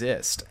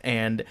coexist,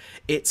 and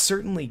it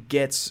certainly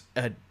gets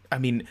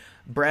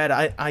Brad,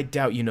 I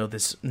doubt you know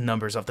this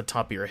numbers off the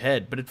top of your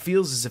head, but it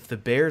feels as if the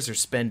Bears are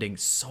spending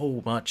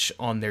so much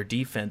on their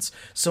defense,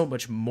 so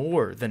much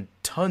more than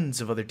tons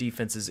of other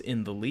defenses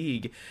in the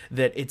league,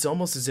 that it's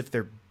almost as if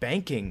they're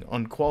banking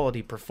on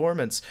quality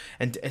performance.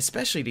 And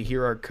especially to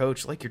hear our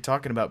coach, like you're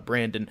talking about,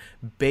 Brandon,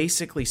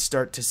 basically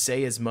start to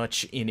say as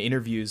much in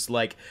interviews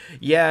like,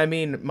 yeah, I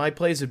mean, my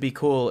plays would be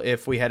cool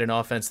if we had an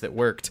offense that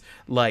worked.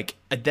 Like,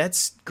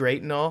 that's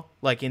great and all.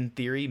 Like, in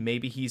theory,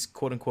 maybe he's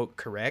quote-unquote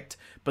correct,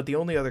 but the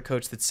only other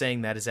coach that's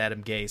saying that is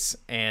Adam Gase,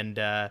 and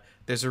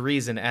there's a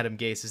reason Adam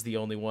Gase is the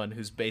only one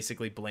who's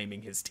basically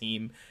blaming his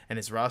team and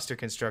his roster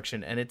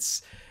construction, and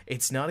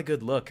it's not a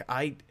good look.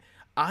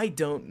 I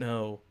don't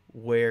know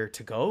where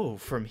to go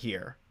from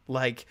here.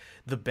 Like,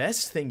 the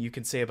best thing you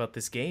can say about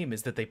this game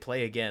is that they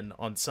play again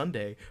on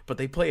Sunday, but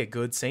they play a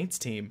good Saints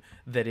team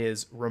that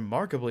is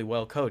remarkably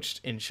well coached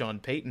in Sean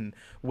Payton,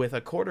 with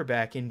a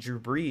quarterback in Drew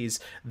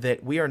Brees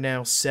that we are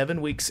now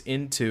 7 weeks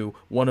into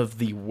one of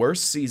the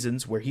worst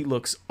seasons where he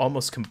looks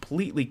almost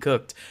completely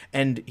cooked,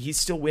 and he's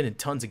still winning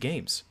tons of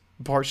games,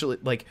 partially,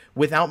 like,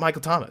 without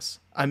Michael Thomas.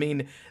 I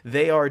mean,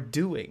 they are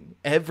doing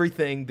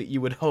everything that you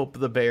would hope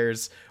the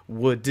Bears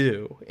would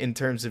do in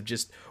terms of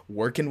just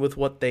working with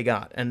what they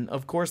got. And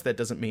of course, that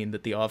doesn't mean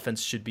that the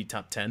offense should be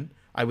top 10.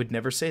 I would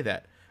never say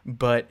that.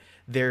 But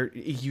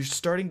you're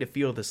starting to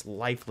feel this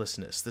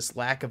lifelessness, this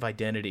lack of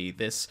identity,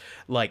 this,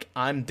 like,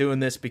 I'm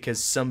doing this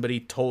because somebody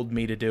told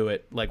me to do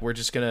it. Like,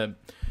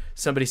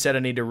 somebody said I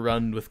need to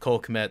run with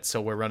Cole Kmet, so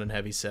we're running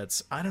heavy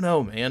sets. I don't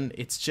know, man.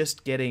 It's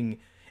just getting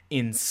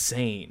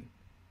insane.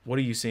 What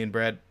are you seeing,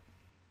 Brad?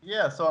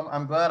 Yeah, so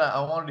I'm glad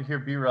I wanted to hear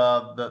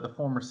B-Rob, the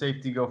former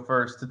safety, go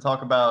first to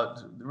talk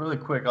about, really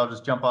quick, I'll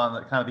just jump on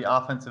kind of the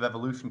offensive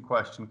evolution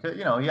question.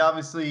 He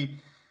obviously,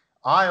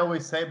 I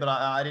always say, but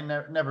I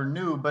never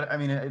knew, but I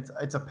mean,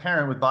 it's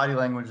apparent with body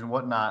language and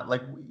whatnot.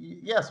 Like,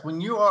 yes, when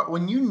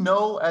you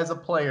know as a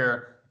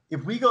player,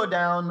 if we go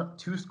down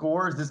 2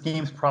 scores, this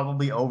game's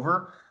probably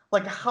over.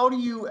 Like, how do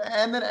you?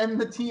 And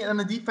the team and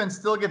the defense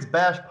still gets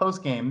bashed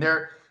post game.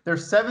 They're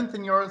 7th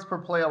in yards per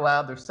play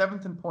allowed. They're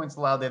 7th in points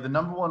allowed. They have the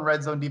number 1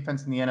 red zone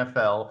defense in the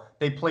NFL.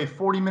 They play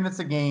 40 minutes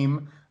a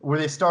game where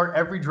they start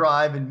every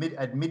drive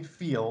at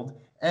midfield.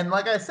 And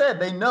like I said,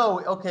 they know,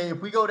 okay, if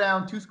we go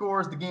down 2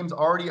 scores, the game's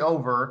already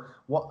over.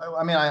 Well,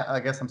 I mean, I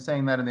guess I'm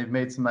saying that, and they've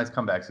made some nice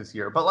comebacks this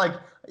year. But like,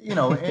 but you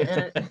know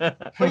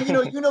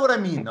what I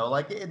mean, though.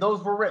 Like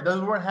those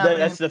weren't happening.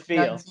 That's the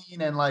feel.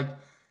 And like,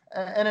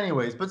 and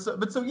anyways, but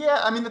so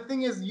yeah. I mean, the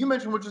thing is, you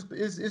mentioned, which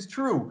is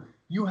true.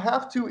 You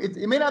have to.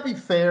 It may not be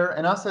fair,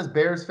 and us as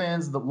Bears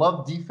fans that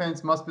love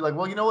defense must be like,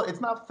 well, you know what? It's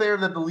not fair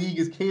that the league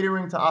is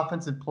catering to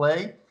offensive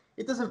play.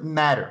 It doesn't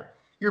matter.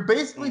 You're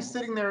basically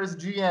sitting there as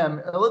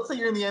GM. Let's say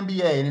you're in the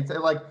NBA, and it's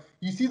like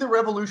you see the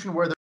revolution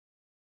where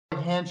they're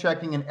hand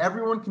checking, and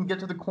everyone can get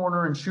to the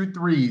corner and shoot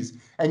threes.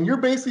 And you're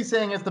basically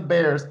saying, as the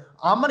Bears,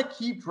 I'm going to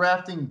keep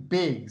drafting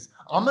bigs.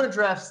 I'm going to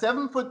draft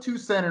 7'2"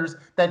 centers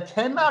that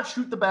cannot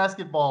shoot the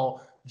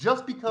basketball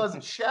just because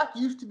Shaq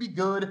used to be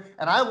good,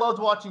 and I loved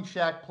watching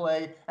Shaq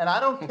play, and I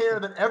don't care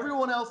that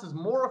everyone else is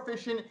more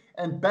efficient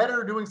and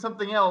better doing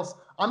something else.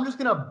 I'm just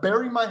going to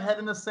bury my head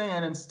in the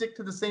sand and stick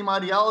to the same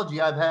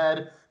ideology I've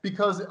had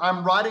because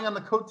I'm riding on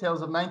the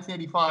coattails of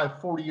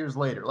 1985 40 years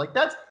later. Like,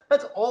 that's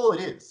all it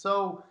is.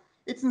 So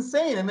it's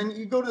insane. And then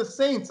you go to the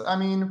Saints. I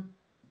mean,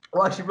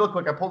 well, actually, real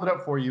quick, I pulled it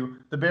up for you.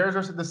 The Bears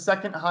are the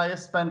 2nd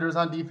highest spenders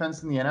on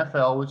defense in the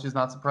NFL, which is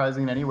not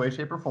surprising in any way,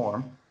 shape, or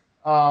form.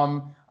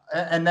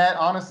 And that,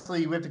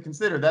 honestly, we have to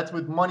consider. That's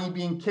with money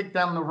being kicked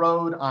down the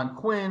road on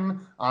Quinn,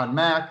 on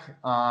Mack,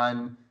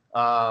 on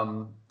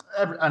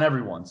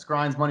everyone.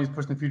 Skrine's money's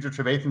pushing the future.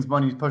 Trevathan's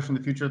money's pushing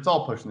the future. It's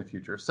all pushing the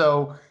future.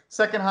 So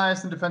 2nd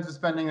highest in defensive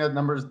spending. That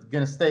number is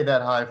going to stay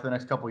that high for the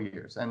next couple of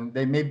years. And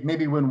they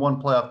maybe win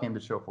 1 playoff game to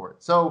show for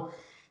it. So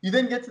you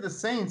then get to the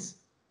Saints.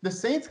 The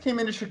Saints came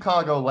into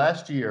Chicago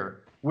last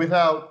year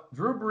without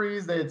Drew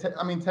Brees.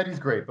 Teddy's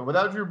great. But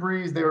without Drew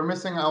Brees, they were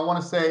missing, I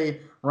want to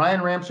say,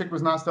 Ryan Ramczyk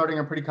was not starting.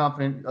 I'm pretty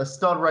confident. A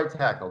stud right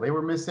tackle. They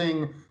were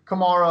missing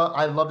Kamara.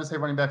 I love to say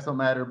running backs don't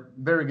matter.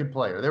 Very good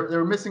player. They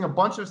were missing a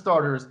bunch of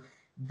starters.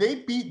 They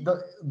beat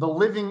the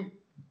living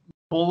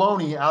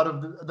baloney out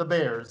of the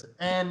Bears.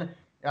 And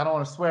I don't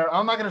want to swear.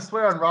 I'm not going to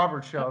swear on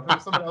Robert's show. If it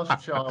was somebody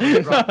else's show,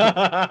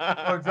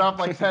 I would drop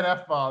like 10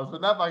 F-bombs,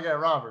 but not my guy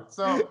Robert.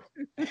 So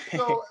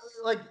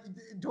like,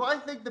 do I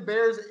think the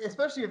Bears,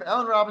 especially if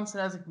Allen Robinson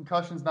has a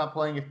concussion, is not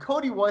playing, if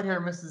Cody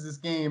Whitehair misses this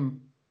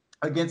game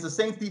against the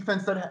Saints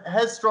defense that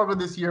has struggled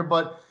this year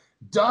but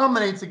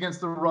dominates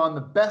against the run,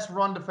 the best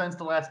run defense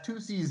the last 2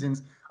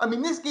 seasons, I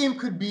mean, this game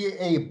could be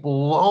a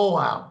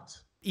blowout.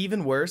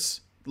 Even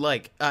worse,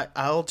 like,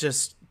 I'll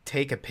just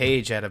take a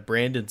page out of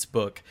Brandon's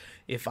book.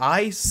 If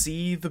I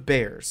see the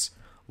Bears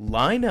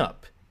line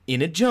up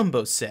in a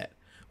jumbo set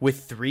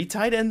with 3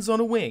 tight ends on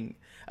a wing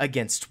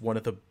against one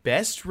of the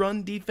best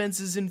run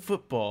defenses in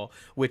football,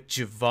 with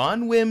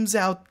Javon Wims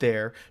out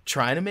there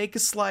trying to make a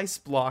slice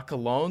block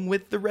along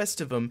with the rest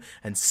of them,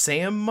 and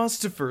Sam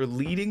Mustipher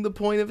leading the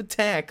point of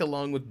attack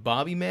along with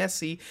Bobby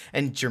Massey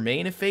and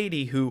Jermaine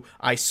Ifedi, who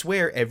I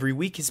swear every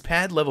week his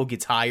pad level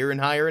gets higher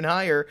and higher and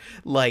higher,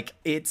 like,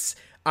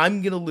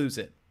 I'm gonna lose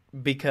it.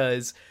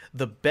 Because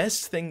the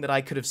best thing that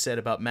I could have said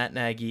about Matt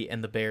Nagy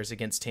and the Bears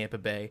against Tampa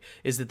Bay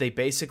is that they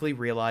basically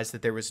realized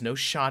that there was no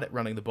shot at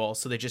running the ball,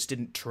 so they just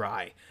didn't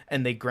try.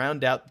 And they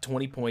ground out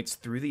 20 points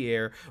through the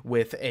air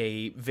with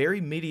a very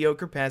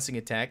mediocre passing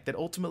attack that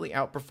ultimately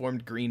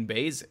outperformed Green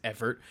Bay's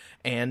effort,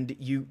 and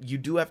you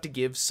do have to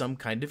give some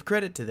kind of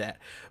credit to that.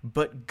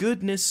 But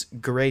goodness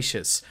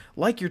gracious,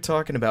 like you're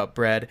talking about,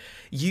 Brad,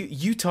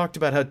 you talked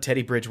about how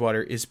Teddy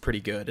Bridgewater is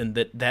pretty good, and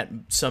that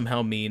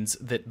somehow means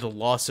that the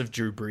loss of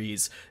Drew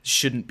Brees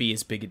shouldn't be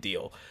as big a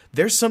deal.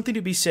 There's something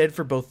to be said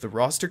for both the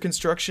roster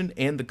construction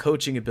and the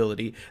coaching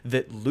ability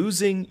that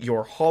losing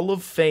your Hall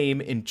of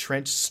Fame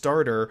entrenched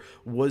starter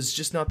was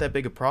just not that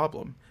big a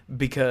problem.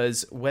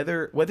 Because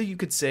whether you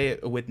could say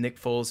it with Nick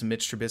Foles and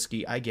Mitch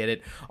Trubisky, I get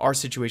it. Our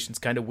situation's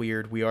kind of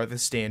weird. We are the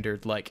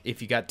standard. Like,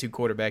 if you got 2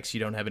 quarterbacks, you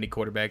don't have any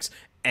quarterbacks,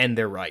 and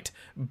they're right.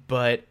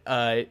 But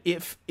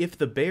if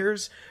the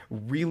Bears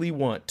really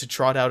want to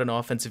trot out an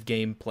offensive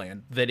game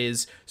plan that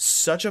is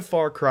such a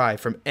far cry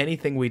from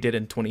anything we did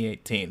in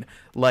 2018,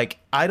 like,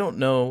 I don't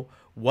know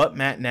what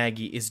Matt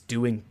Nagy is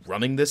doing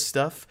running this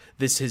stuff.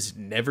 This has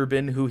never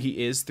been who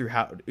he is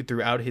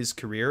throughout his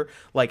career.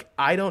 Like,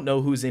 I don't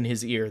know who's in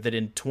his ear that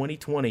in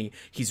 2020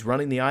 he's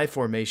running the I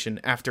formation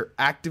after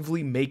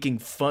actively making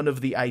fun of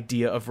the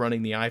idea of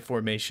running the I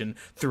formation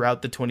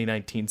throughout the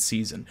 2019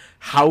 season.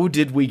 How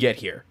did we get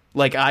here?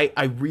 Like, I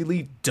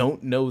really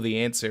don't know the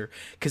answer,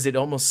 because it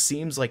almost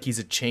seems like he's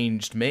a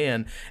changed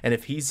man. And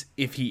if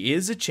he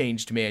is a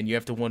changed man, you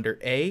have to wonder,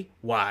 A,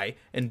 why,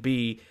 and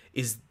B,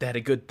 is that a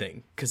good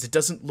thing? Because it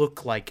doesn't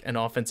look like an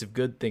offensive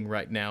good thing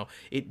right now.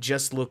 It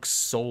just looks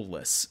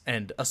soulless,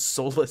 and a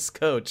soulless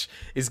coach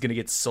is going to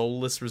get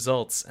soulless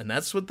results, and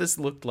that's what this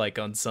looked like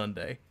on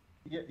Sunday.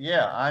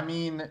 Yeah, I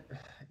mean,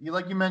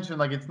 like you mentioned,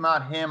 like, it's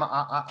not him.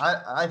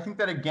 I think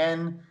that,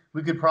 again,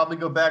 we could probably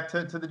go back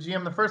to the GM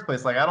in the first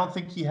place. Like, I don't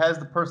think he has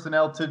the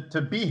personnel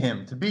to be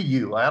him, to be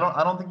you. I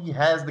don't think he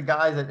has the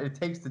guys that it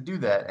takes to do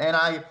that.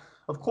 And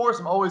of course,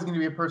 I'm always going to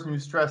be a person who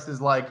stresses,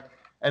 like,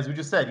 as we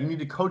just said, you need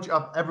to coach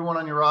up everyone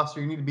on your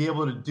roster. You need to be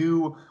able to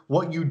do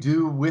what you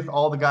do with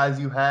all the guys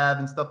you have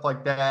and stuff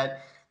like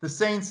that. The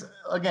Saints,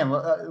 again,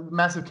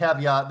 massive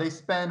caveat, they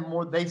spend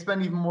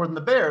even more than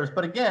the Bears.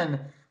 But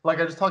again, like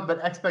I just talked about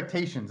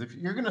expectations. If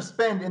you're going to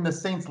spend in the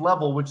Saints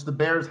level, which the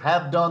Bears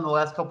have done the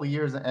last couple of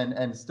years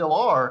and still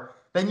are,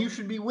 then you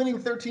should be winning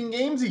 13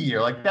 games a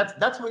year. Like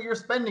that's what you're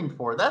spending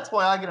for. That's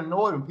why I get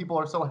annoyed when people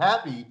are so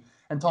happy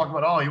and talk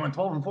about, oh, you went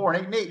 12-4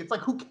 and 8-8. It's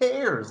like, who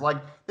cares? Like,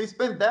 they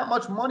spent that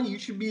much money. You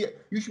should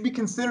be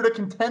considered a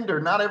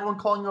contender. Not everyone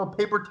calling you a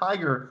paper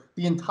tiger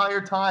the entire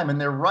time, and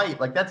they're right.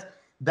 Like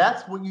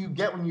that's what you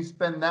get when you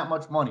spend that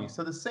much money.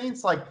 So the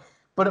Saints, like.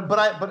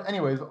 But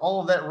anyways, all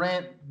of that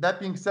rant, that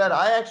being said,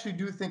 I actually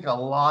do think a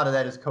lot of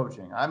that is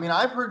coaching. I mean,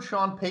 I've heard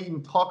Sean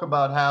Payton talk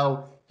about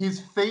how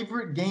his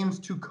favorite games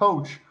to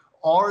coach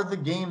are the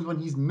games when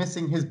he's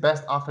missing his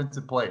best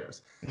offensive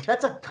players.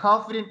 That's a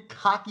confident,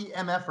 cocky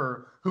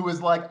MFer who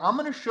is like, I'm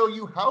going to show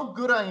you how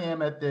good I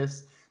am at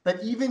this,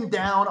 that even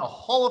down a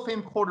Hall of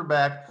Fame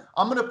quarterback,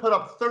 I'm going to put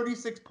up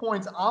 36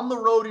 points on the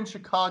road in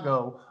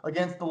Chicago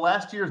against the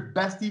last year's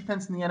best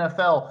defense in the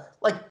NFL.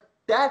 Like,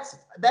 that's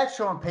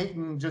Sean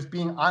Payton just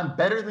being, I'm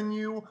better than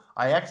you.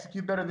 I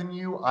execute better than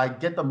you. I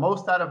get the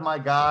most out of my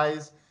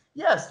guys.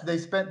 Yes,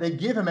 they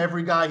give him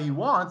every guy he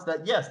wants.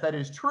 That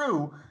is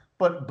true.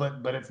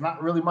 But it's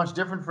not really much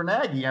different for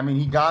Nagy. I mean,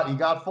 he got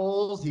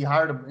Foles. He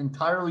hired an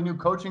entirely new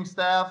coaching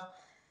staff.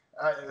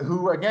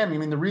 Who again? I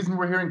mean, the reason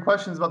we're hearing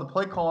questions about the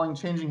play calling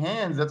changing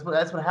hands, that's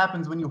what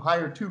happens when you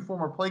hire two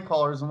former play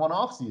callers in one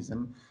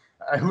offseason.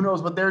 Who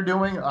knows what they're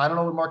doing? I don't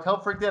know what Mark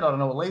Helfrich did. I don't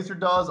know what Laser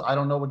does. I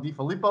don't know what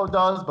DiFilippo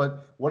does.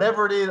 But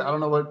whatever it is, I don't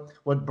know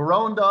what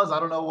Barone does.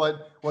 I don't know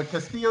what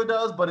Castillo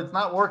does. But it's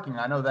not working.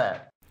 I know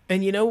that.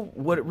 And you know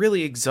what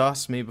really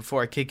exhausts me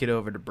before I kick it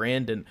over to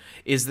Brandon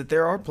is that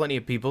there are plenty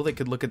of people that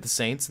could look at the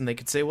Saints and they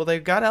could say, well,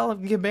 they've got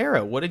Alvin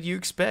Kamara. What did you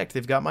expect?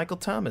 They've got Michael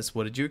Thomas.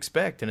 What did you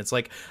expect? And it's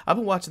like, I've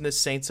been watching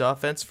this Saints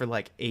offense for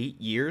like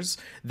 8 years.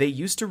 They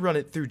used to run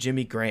it through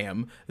Jimmy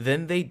Graham.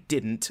 Then they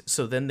didn't.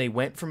 So then they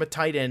went from a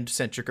tight end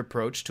centric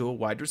approach to a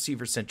wide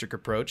receiver centric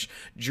approach.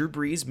 Drew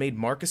Brees made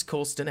Marcus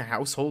Colston a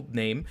household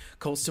name.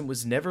 Colston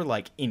was never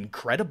like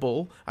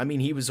incredible. I mean,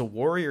 he was a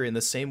warrior in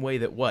the same way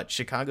that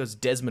Chicago's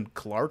Desmond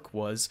Clark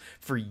was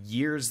for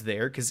years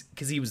there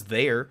because he was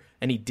there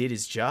and he did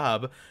his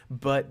job.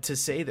 But to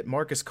say that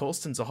Marcus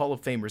Colston's a Hall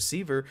of Fame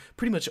receiver,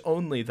 pretty much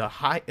only the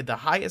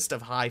highest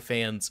of high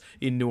fans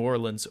in New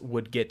Orleans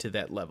would get to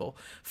that level.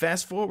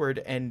 Fast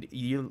forward and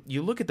you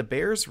look at the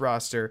Bears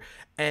roster,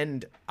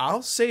 and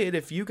I'll say it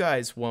if you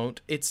guys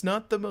won't, it's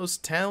not the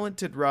most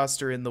talented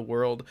roster in the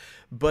world,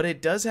 but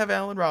it does have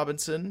Allen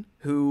Robinson,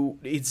 who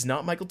it's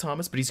not Michael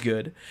Thomas, but he's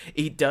good.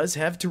 It does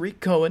have Tariq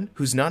Cohen,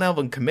 who's not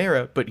Alvin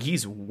Kamara, but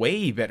he's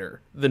way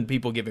better than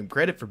people give him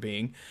credit for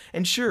being.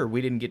 And sure,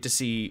 we didn't get to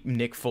see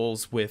Nick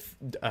Foles with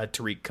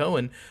Tariq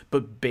Cohen,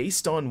 but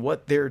based on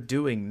what they're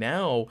doing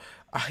now,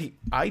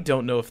 I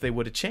don't know if they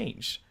would have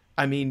changed.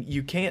 I mean,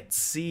 you can't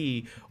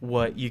see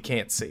what you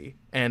can't see.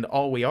 And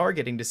all we are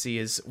getting to see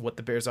is what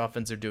the Bears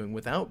offense are doing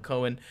without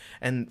Cohen.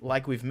 And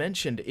like we've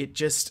mentioned, it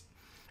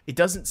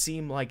doesn't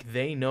seem like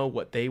they know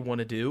what they want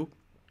to do.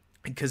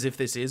 Because if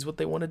this is what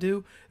they want to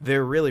do,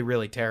 they're really,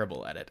 really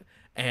terrible at it.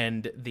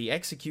 And the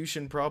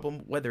execution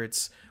problem, whether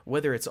it's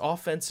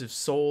offensive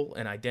soul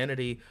and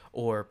identity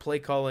or play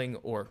calling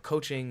or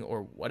coaching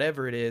or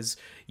whatever it is,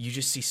 you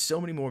just see so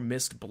many more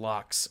missed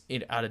blocks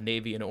out of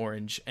Navy and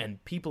Orange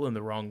and people in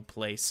the wrong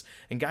place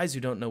and guys who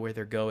don't know where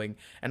they're going.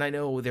 And I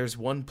know there's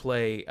one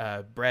play,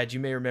 Brad,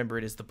 you may remember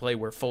it, is the play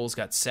where Foles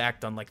got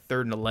sacked on like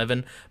 3rd and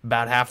 11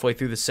 about halfway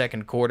through the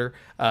second quarter.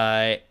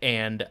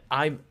 And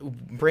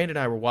Brandon and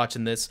I were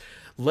watching this.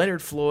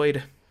 Leonard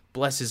Floyd,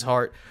 bless his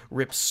heart,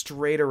 rips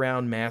straight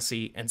around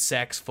Massey and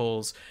sacks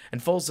Foles, and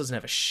Foles doesn't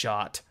have a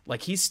shot.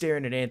 Like, he's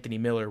staring at Anthony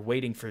Miller,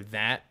 waiting for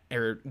that,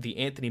 or the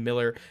Anthony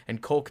Miller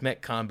and Cole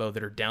Kmet combo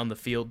that are down the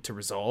field to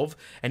resolve,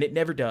 and it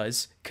never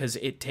does, because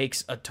it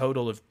takes a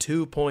total of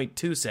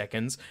 2.2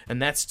 seconds, and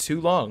that's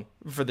too long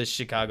for the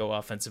Chicago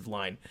offensive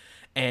line.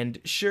 And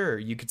sure,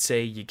 you could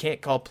say you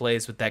can't call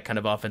plays with that kind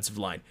of offensive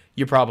line.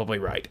 You're probably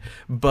right.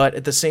 But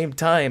at the same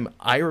time,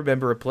 I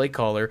remember a play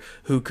caller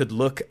who could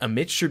look a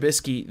Mitch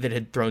Trubisky that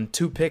had thrown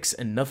 2 picks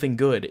and nothing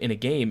good in a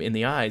game in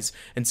the eyes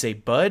and say,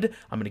 Bud,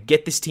 I'm going to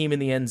get this team in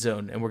the end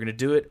zone, and we're going to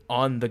do it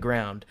on the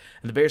ground.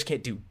 And the Bears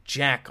can't do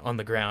jack on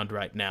the ground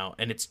right now,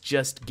 and it's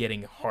just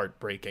getting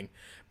heartbreaking.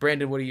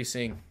 Brandon, what are you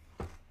seeing?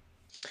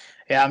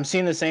 Yeah, I'm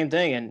seeing the same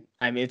thing, and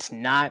I mean, it's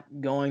not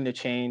going to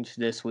change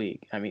this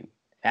week. I mean,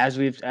 as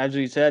we've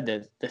said,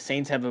 the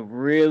Saints have a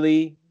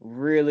really,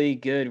 really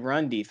good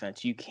run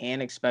defense. You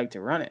can't expect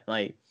to run it.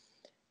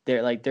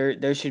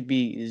 There should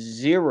be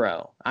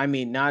zero. I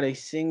mean, not a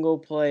single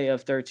play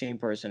of 13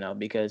 personnel,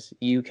 because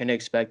you can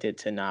expect it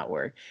to not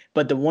work.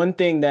 But the one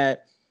thing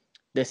that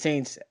the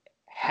Saints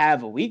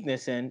have a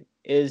weakness in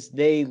is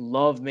they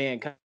love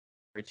man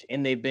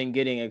and they've been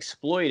getting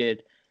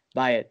exploited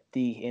by it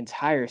the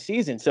entire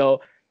season.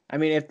 So, I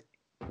mean, if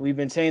we've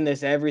been saying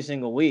this every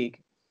single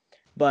week,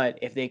 but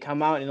if they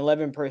come out in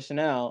 11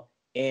 personnel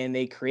and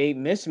they create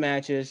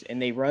mismatches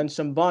and they run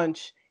some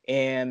bunch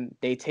and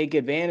they take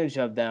advantage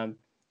of them,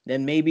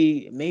 then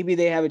maybe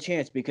they have a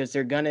chance because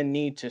they're gonna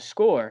need to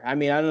score. I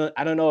mean,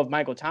 I don't know if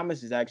Michael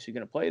Thomas is actually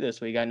gonna play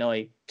this week. I know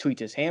he tweaked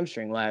his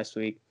hamstring last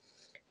week,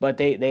 but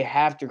they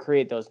have to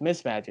create those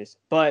mismatches.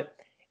 But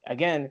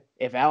again,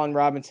 if Allen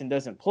Robinson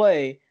doesn't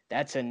play,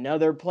 that's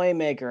another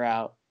playmaker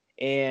out.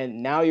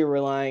 And now you're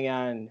relying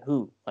on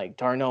who? Like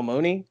Darnell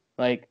Mooney,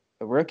 like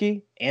a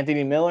rookie,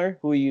 Anthony Miller,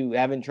 who you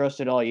haven't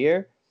trusted all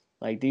year.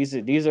 Like these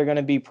are going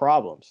to be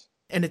problems.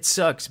 And it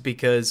sucks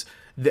because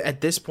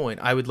at this point,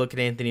 I would look at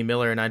Anthony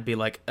Miller and I'd be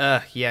like,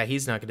 yeah,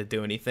 he's not going to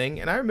do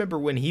anything. And I remember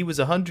when he was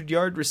a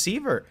 100-yard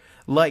receiver.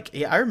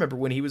 I remember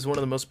when he was one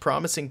of the most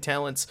promising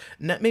talents,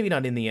 maybe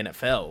not in the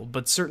NFL,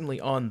 but certainly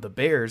on the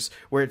Bears,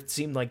 where it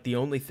seemed like the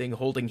only thing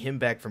holding him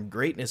back from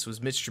greatness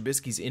was Mitch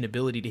Trubisky's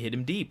inability to hit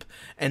him deep.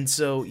 And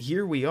so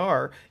here we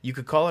are. You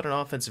could call it an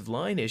offensive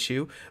line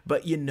issue,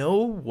 but you know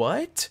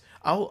what?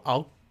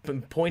 I'll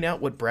point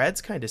out what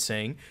Brad's kind of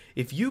saying.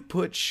 If you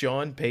put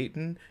Sean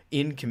Payton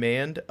in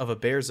command of a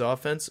Bears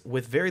offense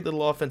with very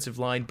little offensive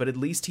line, but at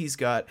least he's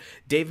got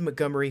David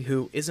Montgomery,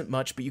 who isn't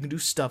much, but you can do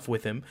stuff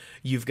with him.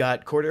 You've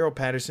got Cordero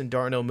Patterson,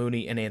 Darnell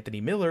Mooney, and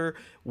Anthony Miller.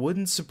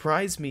 Wouldn't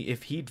surprise me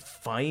if he'd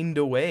find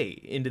a way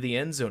into the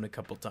end zone a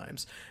couple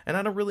times. And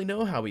I don't really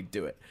know how he'd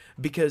do it.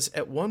 Because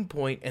at one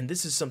point, and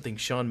this is something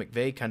Sean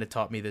McVay kind of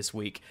taught me this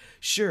week,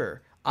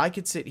 sure, I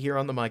could sit here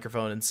on the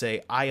microphone and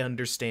say I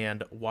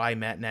understand why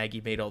Matt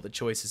Nagy made all the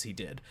choices he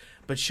did.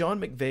 But Sean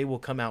McVay will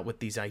come out with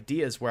these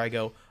ideas where I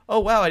go, oh,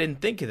 wow, I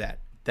didn't think of that.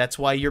 That's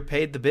why you're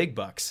paid the big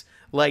bucks.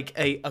 Like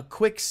a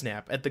quick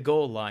snap at the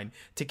goal line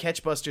to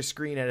catch Buster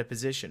Skrine at a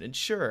position. And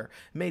sure,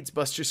 made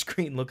Buster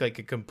Skrine look like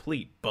a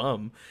complete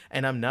bum,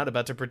 and I'm not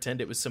about to pretend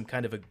it was some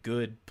kind of a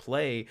good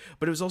play,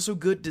 but it was also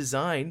good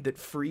design that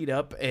freed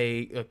up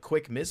a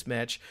quick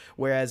mismatch,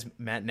 whereas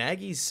Matt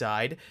Nagy's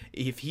side,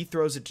 if he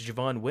throws it to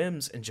Javon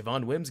Wims and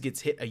Javon Wims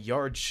gets hit a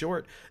yard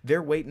short,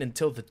 they're waiting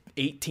until the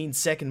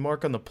 18-second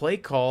mark on the play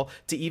call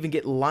to even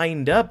get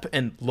lined up,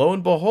 and lo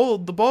and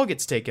behold, the ball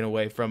gets taken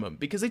away from him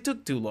because they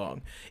took too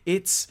long.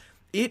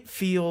 It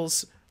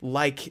feels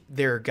like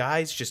there are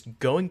guys just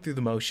going through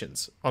the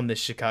motions on this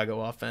Chicago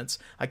offense.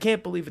 I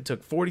can't believe it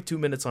took 42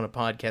 minutes on a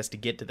podcast to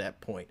get to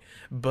that point.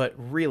 But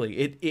really,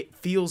 it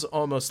feels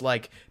almost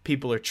like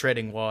people are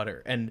treading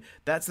water. And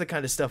that's the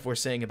kind of stuff we're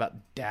saying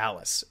about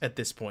Dallas at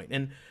this point.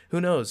 And who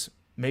knows,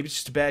 maybe it's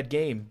just a bad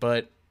game,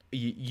 but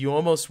you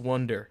almost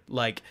wonder,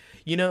 like,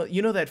 you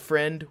know that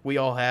friend we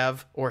all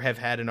have or have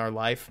had in our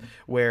life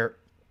where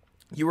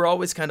you were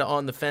always kind of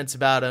on the fence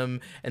about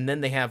them, and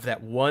then they have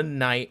that one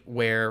night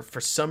where,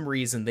 for some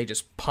reason, they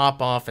just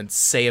pop off and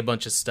say a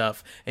bunch of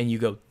stuff, and you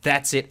go,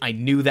 that's it, I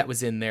knew that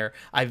was in there.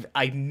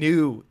 I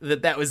knew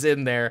that was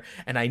in there,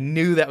 and I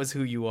knew that was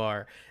who you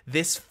are.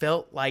 This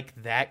felt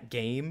like that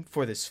game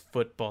for this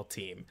football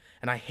team,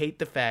 and I hate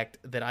the fact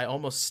that I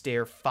almost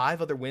stare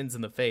 5 other wins in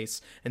the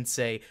face and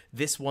say,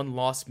 this one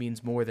loss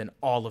means more than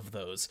all of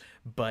those,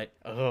 but,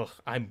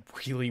 I'm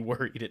really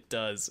worried it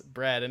does.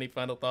 Brad, any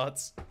final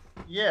thoughts?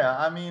 Yeah,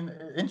 I mean,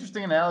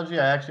 interesting analogy.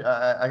 I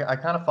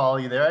kind of follow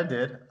you there. I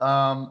did.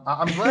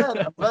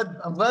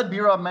 I'm glad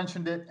B-Rob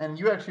mentioned it, and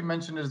you actually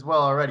mentioned it as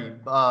well already.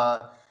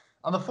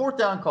 On the 4th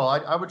down call,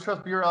 I would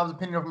trust B-Rob's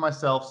opinion over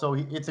myself. So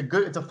it's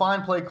a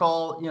fine play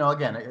call. You know,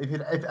 again,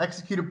 if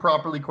executed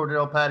properly,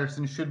 Cordero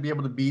Patterson should be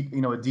able to beat a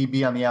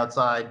DB on the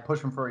outside,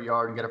 push him for a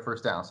yard, and get a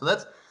first down. So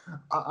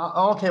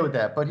I'm okay with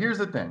that. But here's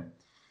the thing.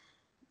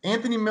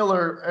 Anthony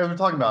Miller, as we're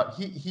talking about,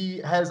 he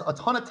has a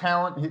ton of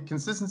talent. His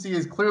consistency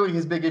is clearly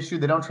his big issue.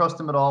 They don't trust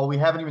him at all. We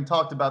haven't even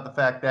talked about the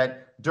fact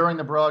that during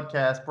the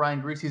broadcast,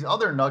 Brian Griese's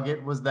other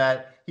nugget was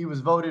that he was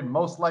voted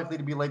most likely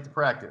to be late to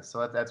practice.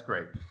 So that's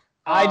great.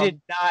 I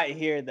did not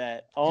hear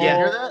that. Oh, yeah,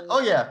 hear that?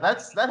 Oh yeah,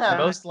 that happened.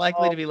 Most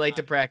likely to be late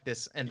to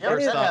practice, and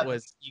first thought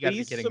was, you got to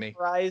be kidding me.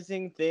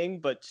 Surprising thing,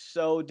 but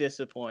so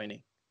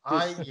disappointing.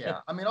 I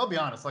mean, I'll be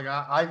honest. Like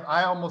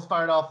I almost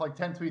fired off like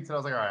 10 tweets, and I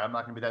was like, all right, I'm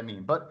not gonna be that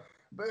mean, but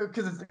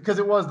because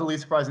it was the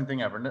least surprising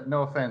thing ever.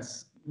 No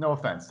offense.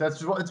 That's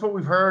just it's what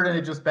we've heard, and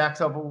it just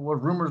backs up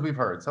what rumors we've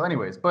heard. So,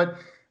 anyways, but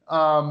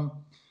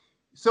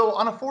so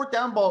on a 4th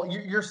down ball,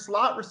 your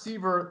slot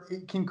receiver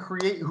can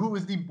create. Who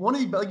is one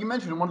of the, like you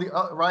mentioned, one of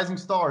the rising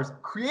stars,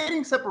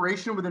 creating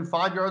separation within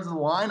 5 yards of the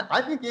line.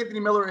 I think Anthony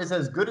Miller is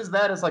as good as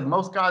that as like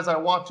most guys I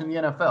watch in the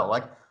NFL.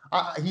 Like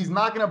he's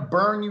not gonna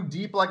burn you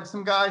deep like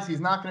some guys.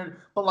 He's not gonna,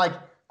 but like.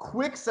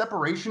 Quick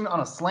separation on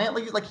a slant,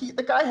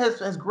 the guy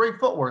has great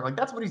footwork. Like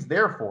that's what he's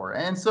there for.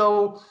 And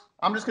so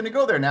I'm just going to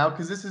go there now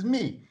because this is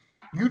me.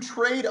 You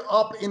trade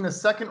up in the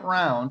 2nd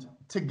round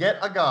to get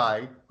a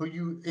guy who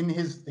you in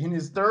his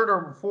 3rd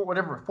or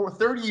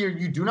 3rd year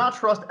you do not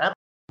trust at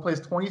all, plays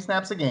 20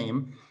 snaps a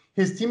game.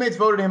 His teammates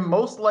voted him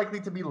most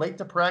likely to be late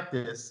to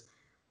practice.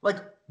 Like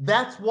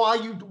that's why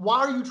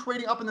are you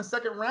trading up in the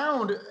 2nd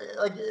round?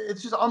 Like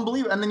it's just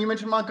unbelievable. And then you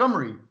mentioned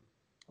Montgomery.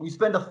 You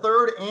spend a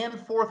third and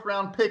fourth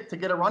round pick to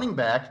get a running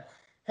back.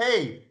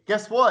 Hey,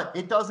 guess what?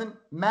 It doesn't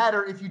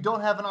matter if you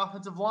don't have an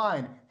offensive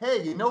line.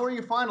 Hey, you know where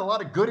you find a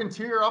lot of good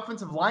interior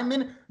offensive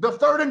linemen? The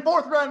third and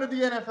fourth round of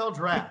the NFL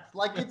draft.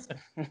 Like, it's,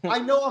 I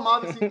know I'm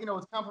obviously,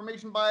 it's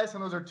confirmation bias,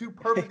 and those are two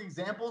perfect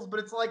examples, but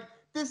it's like,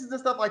 this is the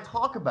stuff I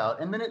talk about,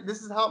 and then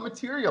this is how it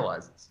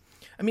materializes.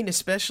 I mean,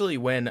 especially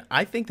when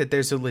I think that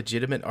there's a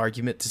legitimate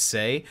argument to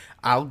say,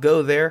 I'll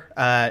go there.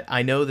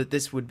 I know that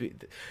this would be,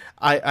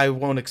 I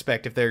won't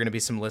expect if there are going to be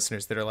some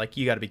listeners that are like,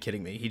 you got to be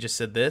kidding me. He just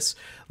said this.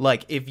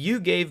 Like, if you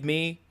gave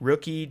me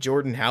rookie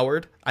Jordan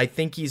Howard, I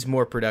think he's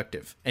more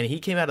productive. And he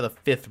came out of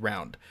the 5th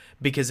round,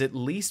 because at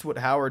least what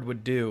Howard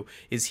would do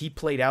is he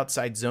played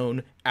outside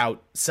zone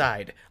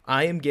outside.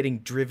 I am getting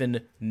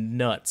driven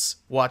nuts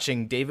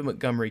watching David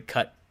Montgomery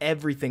cut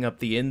everything up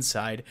the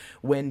inside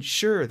when,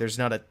 sure, there's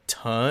not a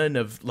ton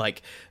of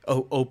like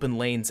open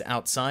lanes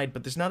outside,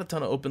 but there's not a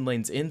ton of open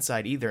lanes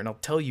inside either. And I'll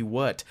tell you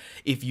what,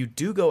 if you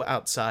do go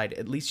outside,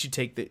 at least you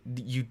take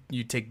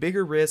you take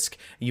bigger risk.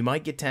 You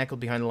might get tackled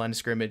behind the line of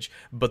scrimmage,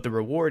 but the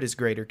reward is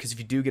greater, because if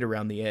you do get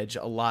around the edge,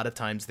 a lot of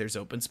times there's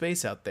open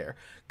space out there.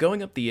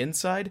 Going up the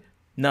inside,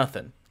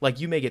 nothing. Like,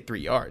 you may get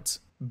 3 yards,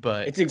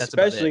 but it's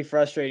especially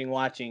frustrating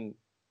watching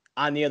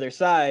on the other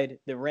side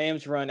the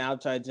Rams run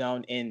outside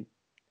zone and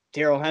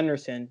Darrell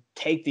Henderson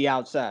take the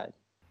outside.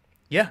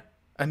 Yeah.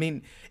 I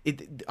mean,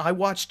 I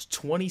watched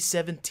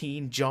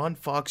 2017 John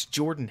Fox,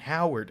 Jordan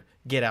Howard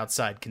get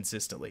outside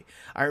consistently.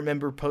 I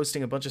remember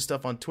posting a bunch of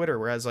stuff on Twitter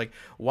where I was like,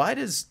 why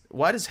does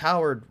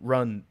Howard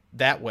run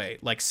that way,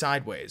 like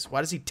sideways? Why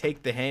does he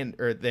take the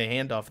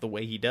handoff the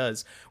way he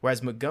does?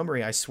 Whereas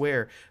Montgomery, I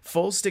swear,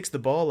 Foles sticks the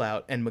ball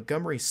out and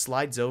Montgomery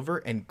slides over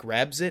and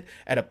grabs it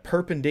at a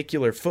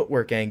perpendicular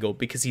footwork angle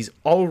because he's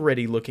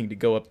already looking to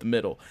go up the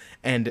middle.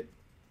 And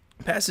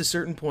past a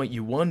certain point,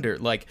 you wonder,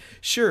 like,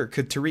 sure,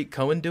 could Tariq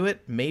Cohen do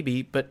it?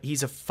 Maybe, but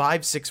he's a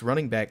 5'6"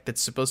 running back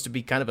that's supposed to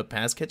be kind of a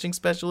pass-catching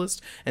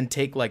specialist and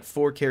take, like,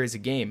 4 carries a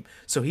game,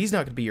 so he's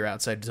not going to be your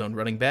outside zone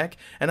running back.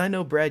 And I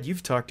know, Brad,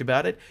 you've talked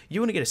about it.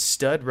 You want to get a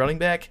stud running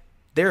back?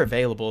 They're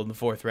available in the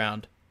 4th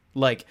round.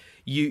 Like,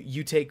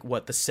 you take,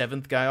 the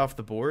 7th guy off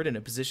the board in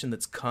a position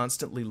that's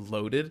constantly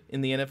loaded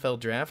in the NFL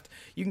draft.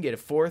 You can get a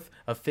 4th,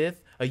 a 5th,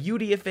 a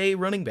UDFA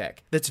running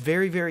back that's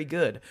very, very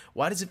good.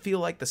 Why does it feel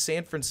like the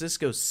San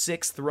Francisco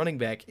 6th running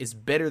back is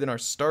better than our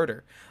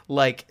starter?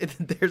 Like,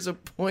 there's a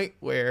point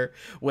where,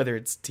 whether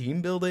it's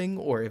team building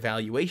or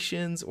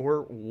evaluations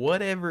or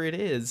whatever it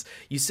is,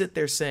 you sit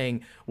there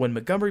saying, when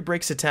Montgomery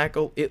breaks a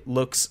tackle, it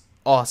looks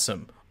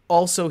awesome.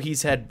 Also,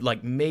 he's had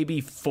like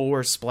maybe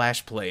 4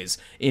 splash plays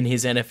in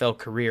his NFL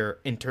career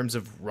in terms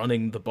of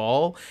running the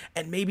ball,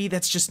 and maybe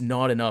that's just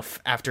not enough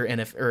after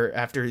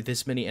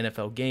this many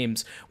NFL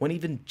games, when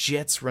even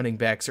Jets running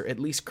backs are at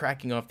least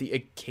cracking off the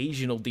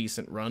occasional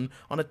decent run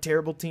on a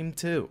terrible team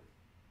too.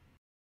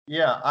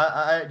 Yeah,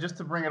 I just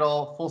to bring it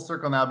all full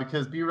circle now,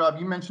 because B-Rob,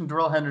 you mentioned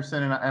Darrell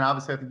Henderson, and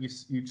obviously I think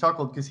you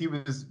chuckled because he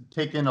was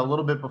taken a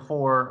little bit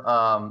before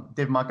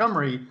David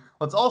Montgomery.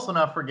 Let's also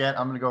not forget,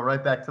 I'm going to go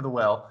right back to the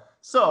well.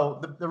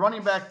 So the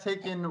running back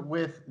taken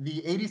with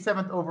the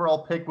 87th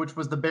overall pick, which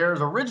was the Bears'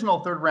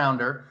 original 3rd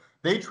rounder,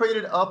 they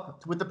traded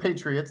up with the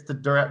Patriots to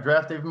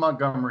draft David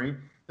Montgomery.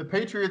 The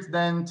Patriots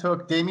then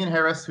took Damian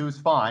Harris, who's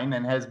fine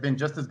and has been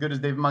just as good as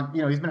David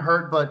Montgomery. He's been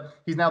hurt, but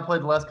he's now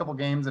played the last couple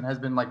games and has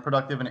been like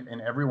productive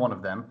in every one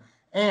of them.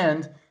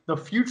 And the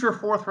future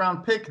 4th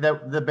round pick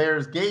that the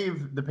Bears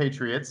gave the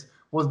Patriots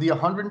was the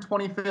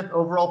 125th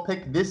overall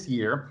pick this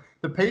year.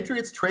 The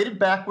Patriots traded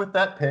back with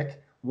that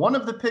pick. One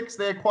of the picks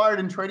they acquired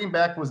in trading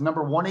back was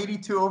number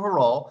 182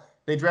 overall.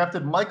 They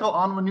drafted Michael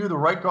Onwenu, the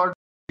right guard,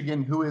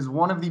 who is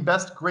one of the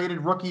best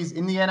graded rookies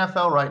in the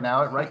NFL right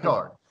now at right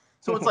guard.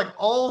 So it's like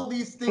all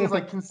these things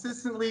like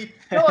consistently.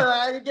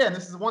 Again,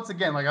 this is once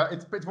again like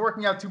it's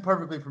working out too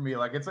perfectly for me.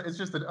 Like it's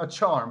just a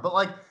charm. But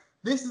like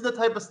this is the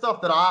type of stuff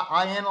that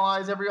I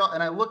analyze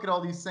and I look at all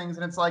these things,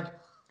 and it's like,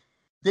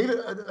 David.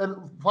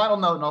 Final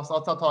note, and I'll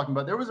stop talking.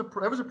 But there was a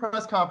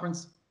press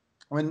conference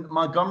when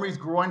Montgomery's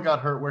groin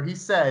got hurt, where he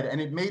said,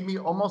 and it made me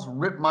almost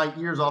rip my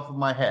ears off of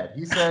my head.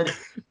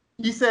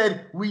 He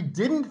said, we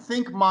didn't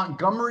think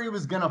Montgomery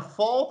was going to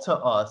fall to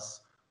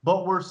us,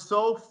 but we're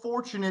so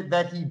fortunate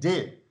that he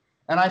did.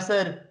 And I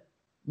said,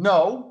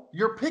 no,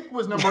 your pick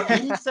was number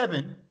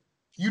 87.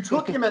 You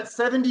took him at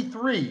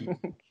 73,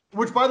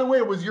 which, by the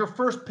way, was your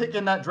first pick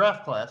in that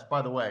draft class,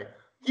 by the way.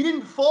 He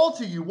didn't fall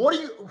to you.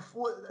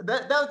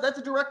 That's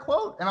a direct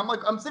quote. And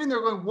I'm sitting there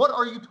going, what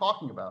are you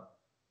talking about?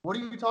 What are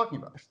you talking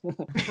about?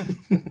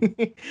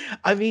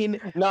 I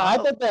mean, no, I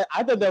thought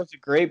that was a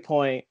great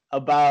point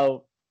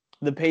about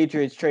the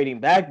Patriots trading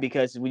back,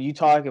 because when you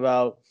talk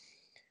about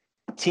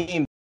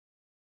team,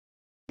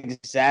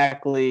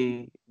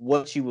 exactly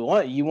what you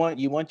want, you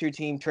want your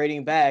team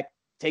trading back,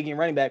 taking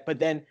running back, but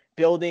then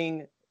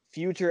building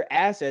future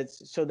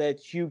assets so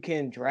that you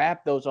can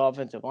draft those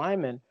offensive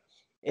linemen.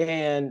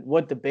 And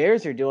what the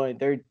Bears are doing,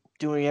 they're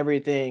doing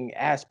everything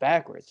ass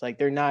backwards. Like,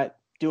 they're not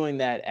doing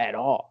that at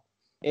all.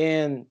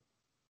 And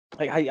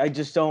like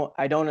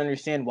I don't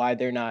understand why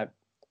they're not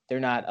they're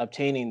not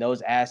obtaining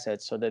those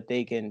assets so that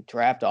they can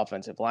draft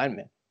offensive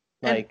linemen.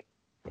 Like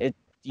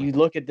you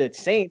look at the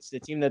Saints, the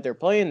team that they're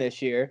playing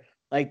this year,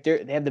 like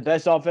they have the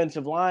best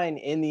offensive line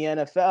in the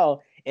NFL,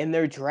 and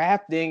they're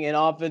drafting an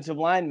offensive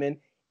lineman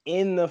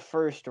in the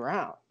first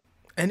round.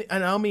 And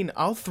I mean,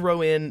 I'll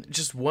throw in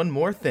just one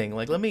more thing.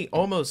 Like, let me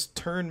almost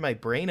turn my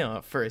brain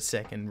off for a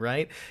second,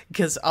 right?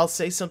 Because I'll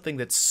say something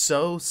that's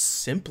so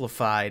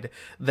simplified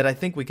that I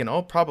think we can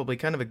all probably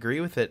kind of agree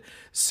with it.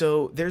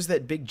 So there's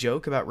that big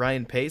joke about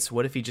Ryan Pace.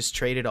 What if he just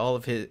traded all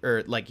of his,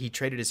 or like he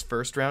traded his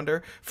first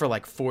rounder for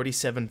like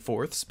 47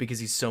 fourths because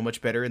he's so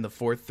much better in the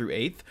 4th through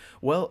 8th?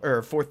 Well,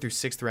 or 4th through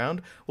 6th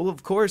round. Well,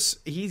 of course,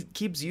 he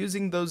keeps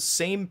using those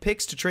same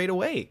picks to trade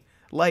away.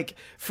 Like,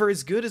 for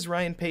as good as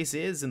Ryan Pace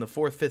is in the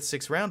 4th, 5th,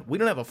 6th round, we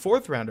don't have a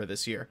 4th rounder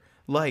this year.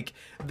 Like,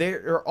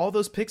 all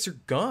those picks are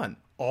gone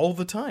all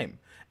the time.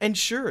 And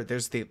sure,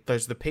 there's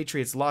the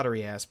Patriots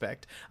lottery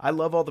aspect. I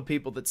love all the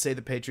people that say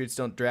the Patriots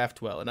don't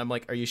draft well. And I'm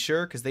like, are you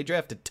sure? Because they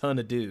draft a ton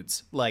of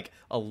dudes. Like,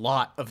 a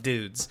lot of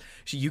dudes.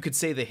 You could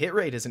say the hit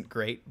rate isn't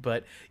great,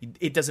 but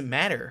it doesn't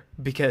matter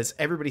because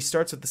everybody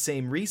starts with the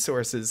same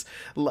resources.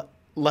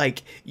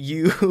 Like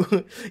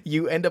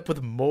you end up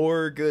with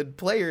more good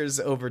players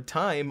over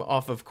time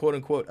off of quote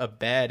unquote a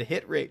bad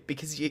hit rate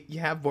because you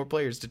have more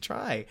players to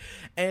try.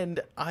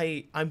 And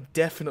I'm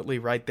definitely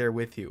right there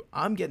with you.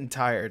 I'm getting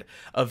tired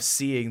of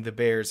seeing the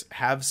Bears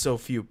have so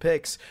few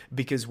picks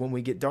because when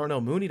we get Darnell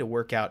Mooney to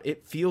work out,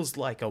 it feels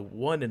like a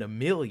 1 in a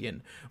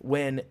million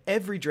when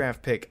every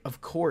draft pick,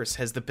 of course,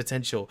 has the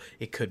potential.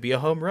 It could be a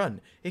home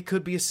run. It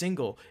could be a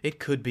single. It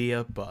could be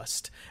a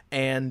bust.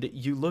 And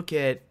you look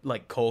at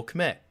like Cole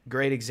Kmet.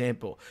 Great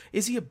example.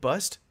 Is he a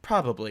bust?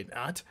 Probably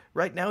not.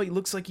 Right now, he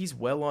looks like he's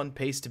well on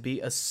pace to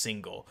be a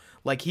single.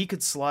 Like, he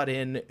could slot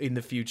in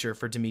the future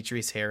for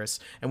Demetrius Harris,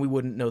 and we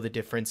wouldn't know the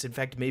difference. In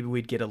fact, maybe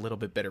we'd get a little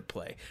bit better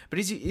play. But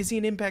is he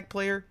an impact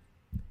player?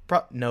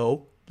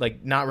 No.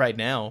 Like, not right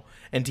now.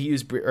 And to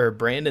use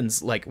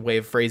Brandon's like way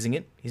of phrasing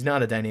it, he's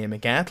not a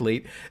dynamic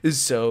athlete,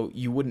 so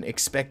you wouldn't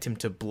expect him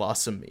to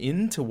blossom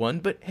into one.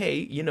 But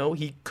hey,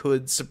 he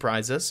could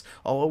surprise us.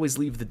 I'll always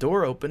leave the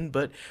door open.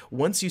 But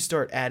once you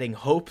start adding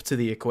hope to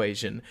the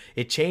equation,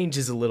 it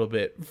changes a little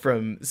bit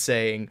from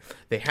saying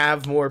they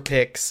have more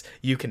picks,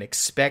 you can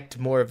expect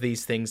more of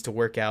these things to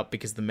work out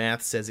because the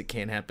math says it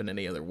can't happen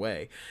any other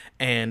way.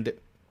 And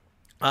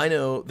I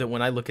know that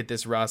when I look at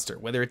this roster,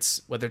 whether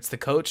it's the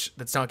coach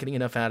that's not getting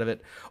enough out of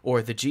it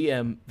or the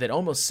GM that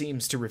almost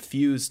seems to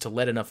refuse to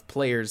let enough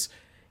players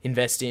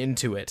invest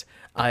into it,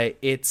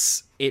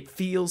 it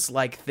feels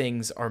like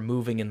things are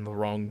moving in the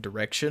wrong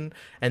direction,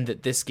 and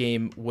that this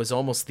game was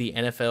almost the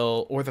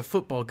NFL or the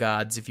football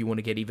gods, if you want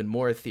to get even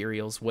more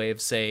ethereal's way of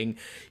saying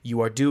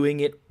you are doing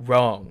it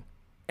wrong.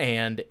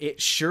 And it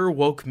sure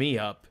woke me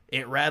up.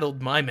 It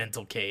rattled my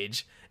mental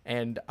cage.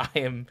 And I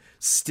am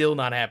still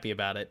not happy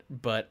about it,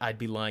 but I'd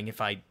be lying if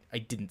I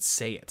didn't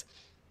say it.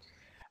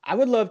 I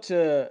would love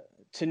to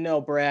know,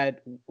 Brad,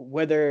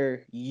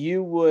 whether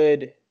you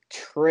would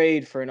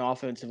trade for an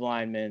offensive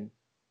lineman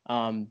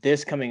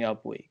this coming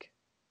up week.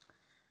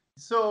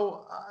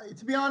 So,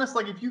 to be honest,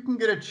 like if you can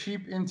get a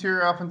cheap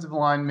interior offensive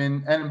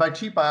lineman, and by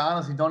cheap, I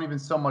honestly don't even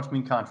so much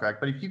mean contract,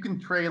 but if you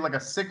can trade like a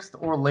 6th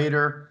or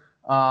later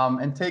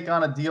and take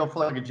on a deal for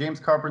like a James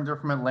Carpenter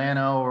from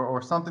Atlanta or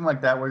something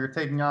like that, where you're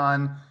taking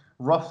on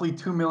roughly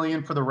 $2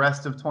 million for the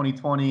rest of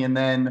 2020, and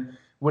then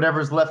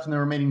whatever's left in the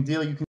remaining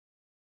deal, you can,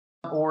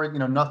 or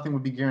nothing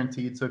would be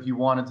guaranteed. So if you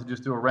wanted to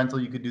just do a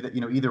rental, you could do that.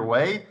 Either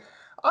way,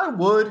 I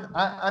would.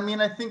 I mean,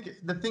 I think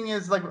the thing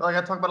is like I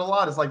talk about a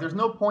lot is like there's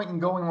no point in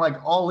going like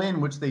all in,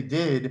 which they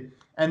did,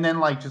 and then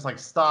like just like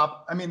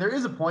stop. I mean, there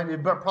is a point.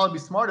 It'd probably be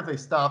smart if they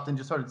stopped and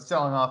just started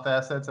selling off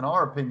assets, in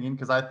our opinion,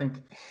 because I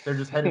think they're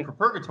just headed for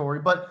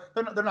purgatory. But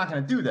they're not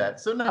going to do that.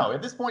 So no,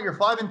 at this point, you're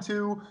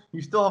 5-2.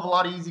 You still have a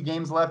lot of easy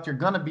games left. You're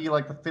going to be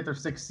like the 5th or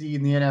 6th seed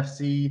in the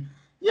NFC.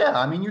 Yeah,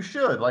 I mean, you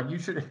should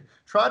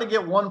try to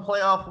get one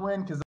playoff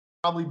win because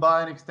they'll probably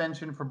buy an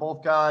extension for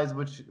both guys,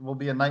 which will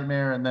be a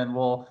nightmare. And then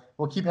we'll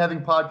keep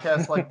having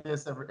podcasts like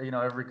this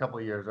every couple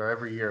of years or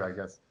every year, I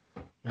guess.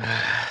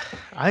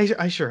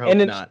 I sure hope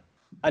not.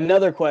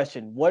 Another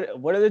question. What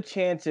are the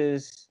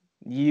chances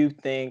you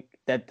think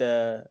that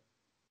the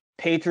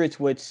Patriots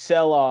would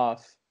sell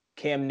off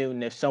Cam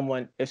Newton if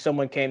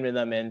someone came to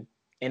them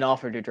and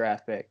offered a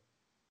draft pick?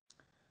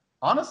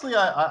 Honestly,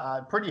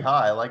 I pretty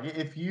high. Like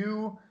if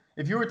you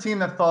were a team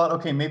that thought,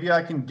 okay, maybe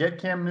I can get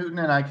Cam Newton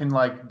and I can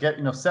like get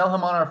sell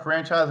him on our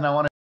franchise and I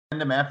want to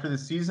end him after the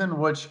season,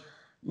 which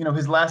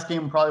his last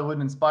game probably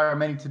wouldn't inspire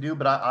many to do,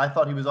 but I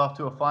thought he was off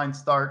to a fine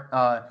start.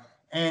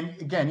 And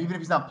again, even if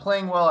he's not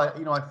playing well,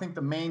 I think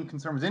the main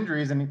concern was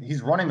injuries, and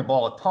he's running the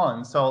ball a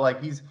ton. So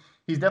like he's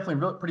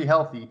definitely pretty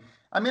healthy.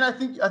 I mean, I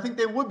think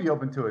they would be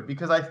open to it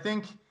because I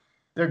think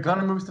they're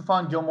gonna move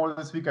Stephon Gilmore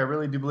this week. I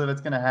really do believe it's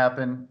gonna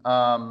happen.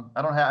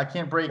 I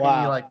can't break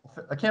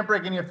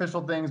any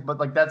official things, but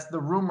like that's the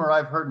rumor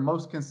I've heard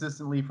most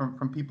consistently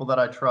from people that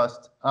I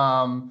trust.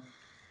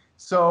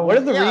 So what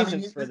are the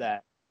reasons for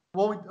that?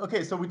 Well,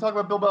 okay, so we talk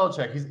about Bill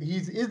Belichick.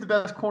 He's the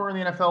best corner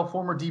in the NFL,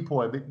 former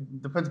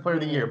DPOY, Defensive Player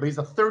of the Year. But he's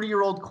a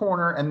 30-year-old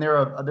corner, and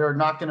they're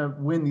not going to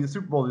win the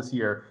Super Bowl this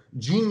year.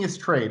 Genius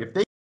trade. If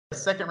they get a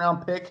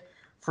second-round pick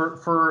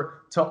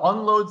to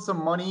unload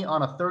some money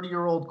on a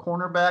 30-year-old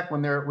cornerback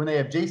when they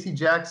have J.C.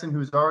 Jackson,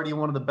 who's already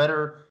one of the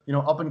better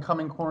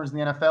up-and-coming corners in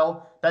the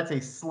NFL, that's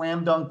a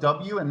slam dunk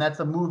W, and that's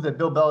a move that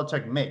Bill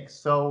Belichick makes.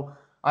 So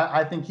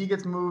I think he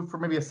gets moved for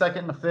maybe a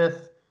second and a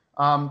fifth.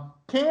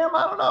 Cam,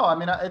 I don't know. I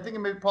mean, I think it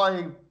may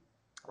probably,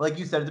 like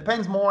you said, it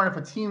depends more on if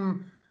a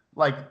team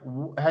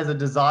has a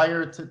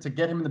desire to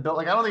get him in the build.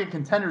 Like, I don't think a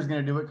contender is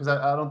going to do it because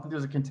I don't think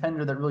there's a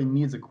contender that really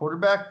needs a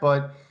quarterback.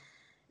 But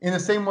in the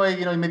same way,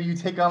 maybe you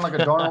take on like a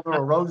Darnold or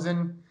a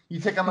Rosen. You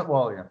take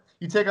on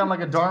you take on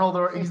like a Darnold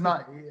or he's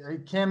not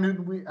Cam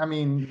Newton. I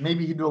mean,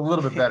 maybe he'd do a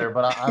little bit better,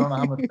 but I don't know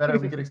how much better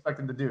we could expect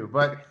him to do.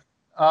 But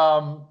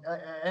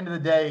end of the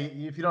day,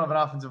 if you don't have an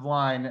offensive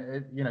line,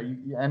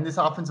 and this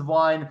offensive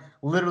line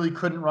literally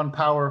couldn't run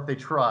power if they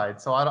tried.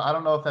 So I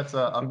don't know if that's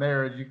a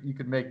marriage you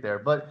could make there.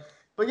 But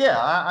yeah,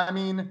 I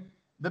mean,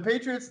 the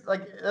Patriots,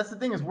 like, that's the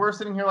thing is we're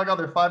sitting here like, oh,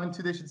 they're 5-2,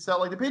 they should sell.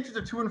 Like, the Patriots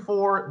are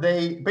 2-4.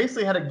 They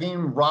basically had a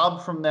game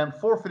robbed from them,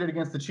 forfeited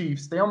against the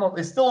Chiefs. They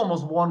still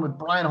almost won with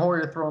Brian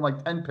Hoyer throwing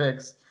like 10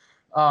 picks.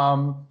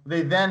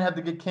 They then had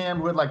to get Cam,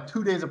 who had like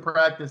 2 days of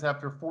practice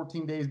after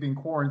 14 days being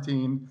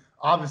quarantined.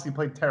 Obviously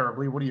played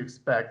terribly. What do you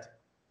expect?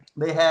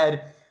 They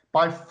had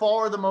by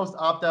far the most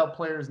opt-out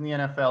players in the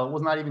NFL. It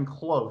was not even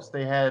close.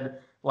 They had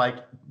like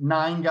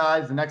 9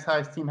 guys. The next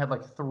highest team had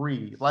like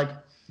 3. Like,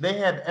 they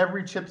had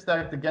every chip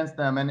stacked against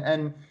them.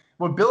 And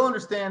what Bill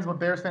understands, what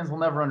Bears fans will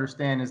never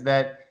understand, is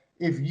that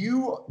if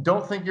you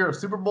don't think you're a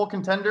Super Bowl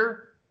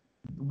contender,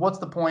 what's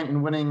the point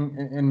in winning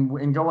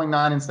in going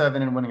 9-7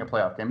 and winning a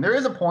playoff game? There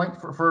is a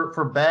point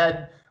for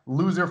bad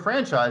loser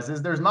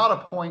franchises. There's not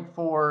a point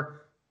for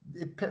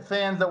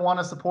fans that want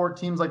to support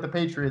teams like the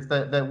Patriots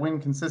that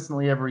win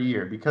consistently every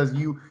year, because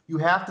you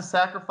have to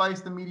sacrifice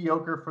the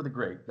mediocre for the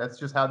great. That's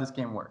just how this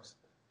game works.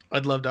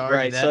 I'd love to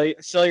argue that.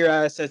 Right, sell your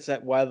assets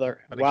while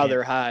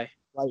they're high,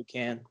 while you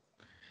can.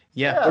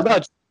 Yeah. What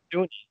about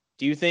Thuney?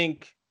 Do you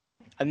think,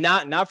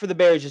 not for the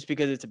Bears just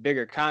because it's a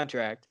bigger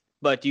contract,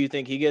 but do you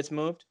think he gets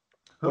moved?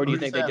 Or do you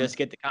think they just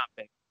get the comp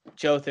pick?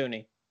 Joe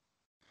Thuney.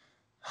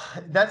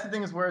 That's the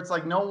thing, is where it's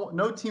like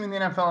no team in the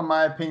NFL, in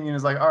my opinion,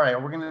 is like, all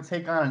right, we're going to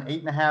take on an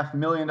 $8.5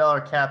 million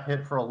cap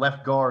hit for a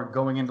left guard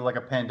going into like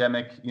a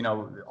pandemic,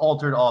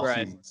 altered offseason.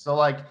 Right. So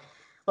like,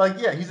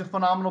 yeah, he's a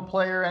phenomenal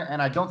player,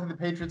 and I don't think the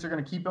Patriots are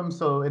going to keep him.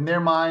 So in their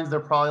minds, they're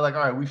probably like,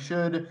 all right,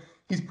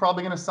 he's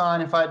probably going to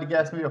sign, if I had to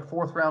guess, maybe a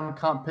 4th-round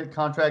comp pick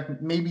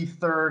contract, maybe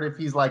 3rd if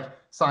he's like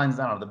signs,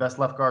 I don't know, the best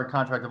left guard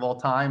contract of all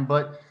time.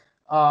 But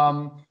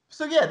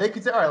so yeah, they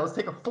could say, all right, let's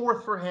take a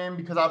 4th for him,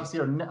 because obviously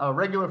a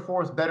regular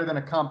 4th is better than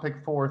a comp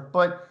pick 4th.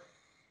 But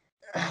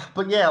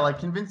yeah, like,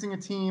 convincing a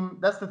team,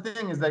 that's the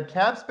thing, is that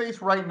cap space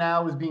right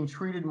now is being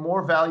treated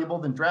more valuable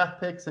than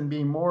draft picks and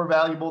being more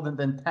valuable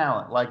than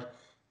talent. Like,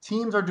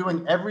 teams are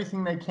doing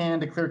everything they can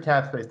to clear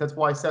cap space. That's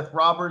why Seth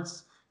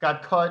Roberts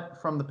got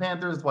cut from the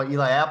Panthers. That's why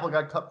Eli Apple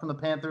got cut from the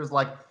Panthers.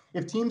 Like,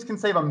 if teams can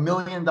save $1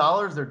 million,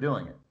 they're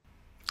doing it.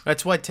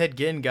 That's why Ted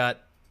Ginn got,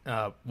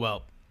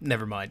 well,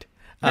 never mind.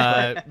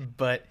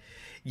 But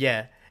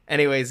yeah,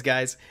 anyways,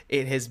 guys,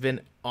 it has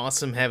been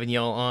awesome having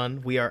y'all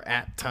on. We are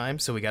at time,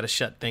 so we got to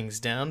shut things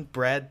down.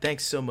 Brad,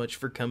 thanks so much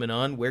for coming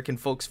on. Where can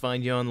folks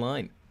find you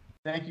online?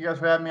 Thank you guys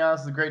for having me on.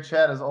 This is a great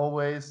chat, as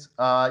always.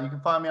 You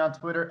can find me on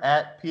Twitter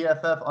at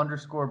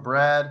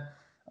PFF_Brad.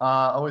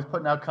 Always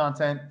putting out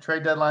content.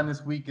 Trade deadline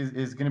this week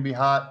is going to be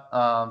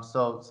hot.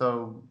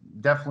 So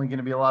definitely going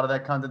to be a lot of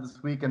that content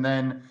this week. And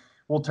then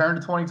we'll turn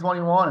to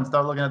 2021 and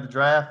start looking at the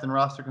draft and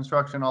roster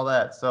construction, all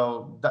that.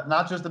 So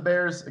not just the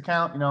Bears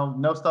account,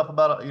 no stuff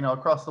about,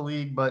 across the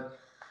league, but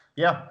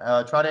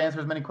yeah, try to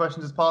answer as many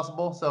questions as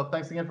possible. So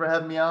thanks again for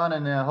having me on,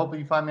 and hopefully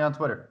you find me on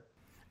Twitter.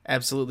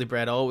 Absolutely,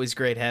 Brad. Always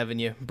great having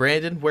you.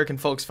 Brandon, where can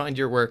folks find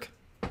your work?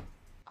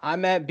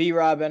 I'm at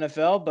B-Rob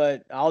NFL,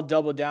 but I'll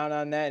double down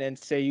on that and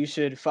say you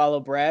should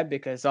follow Brad,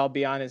 because I'll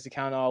be on his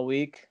account all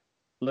week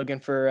looking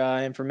for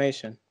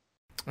information.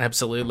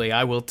 Absolutely,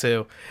 I will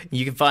too.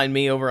 You can find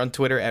me over on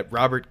Twitter at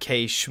Robert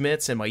K.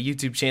 Schmitz and my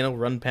YouTube channel,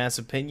 Run Pass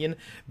Opinion.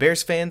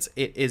 Bears fans,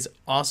 it is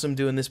awesome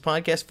doing this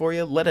podcast for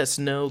you. Let us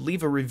know.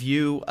 Leave a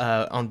review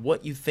on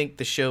what you think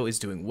the show is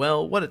doing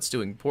well, what it's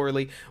doing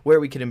poorly, where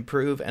we can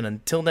improve. And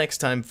until next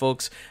time,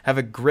 folks, have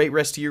a great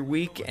rest of your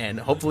week, and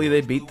hopefully they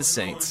beat the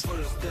Saints.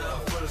 First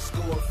down, first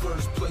score,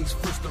 first place,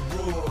 first the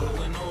rule.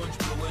 Blue and orange,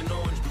 blue and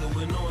orange,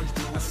 blue and orange,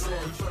 blue. I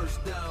said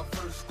first down,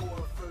 first score.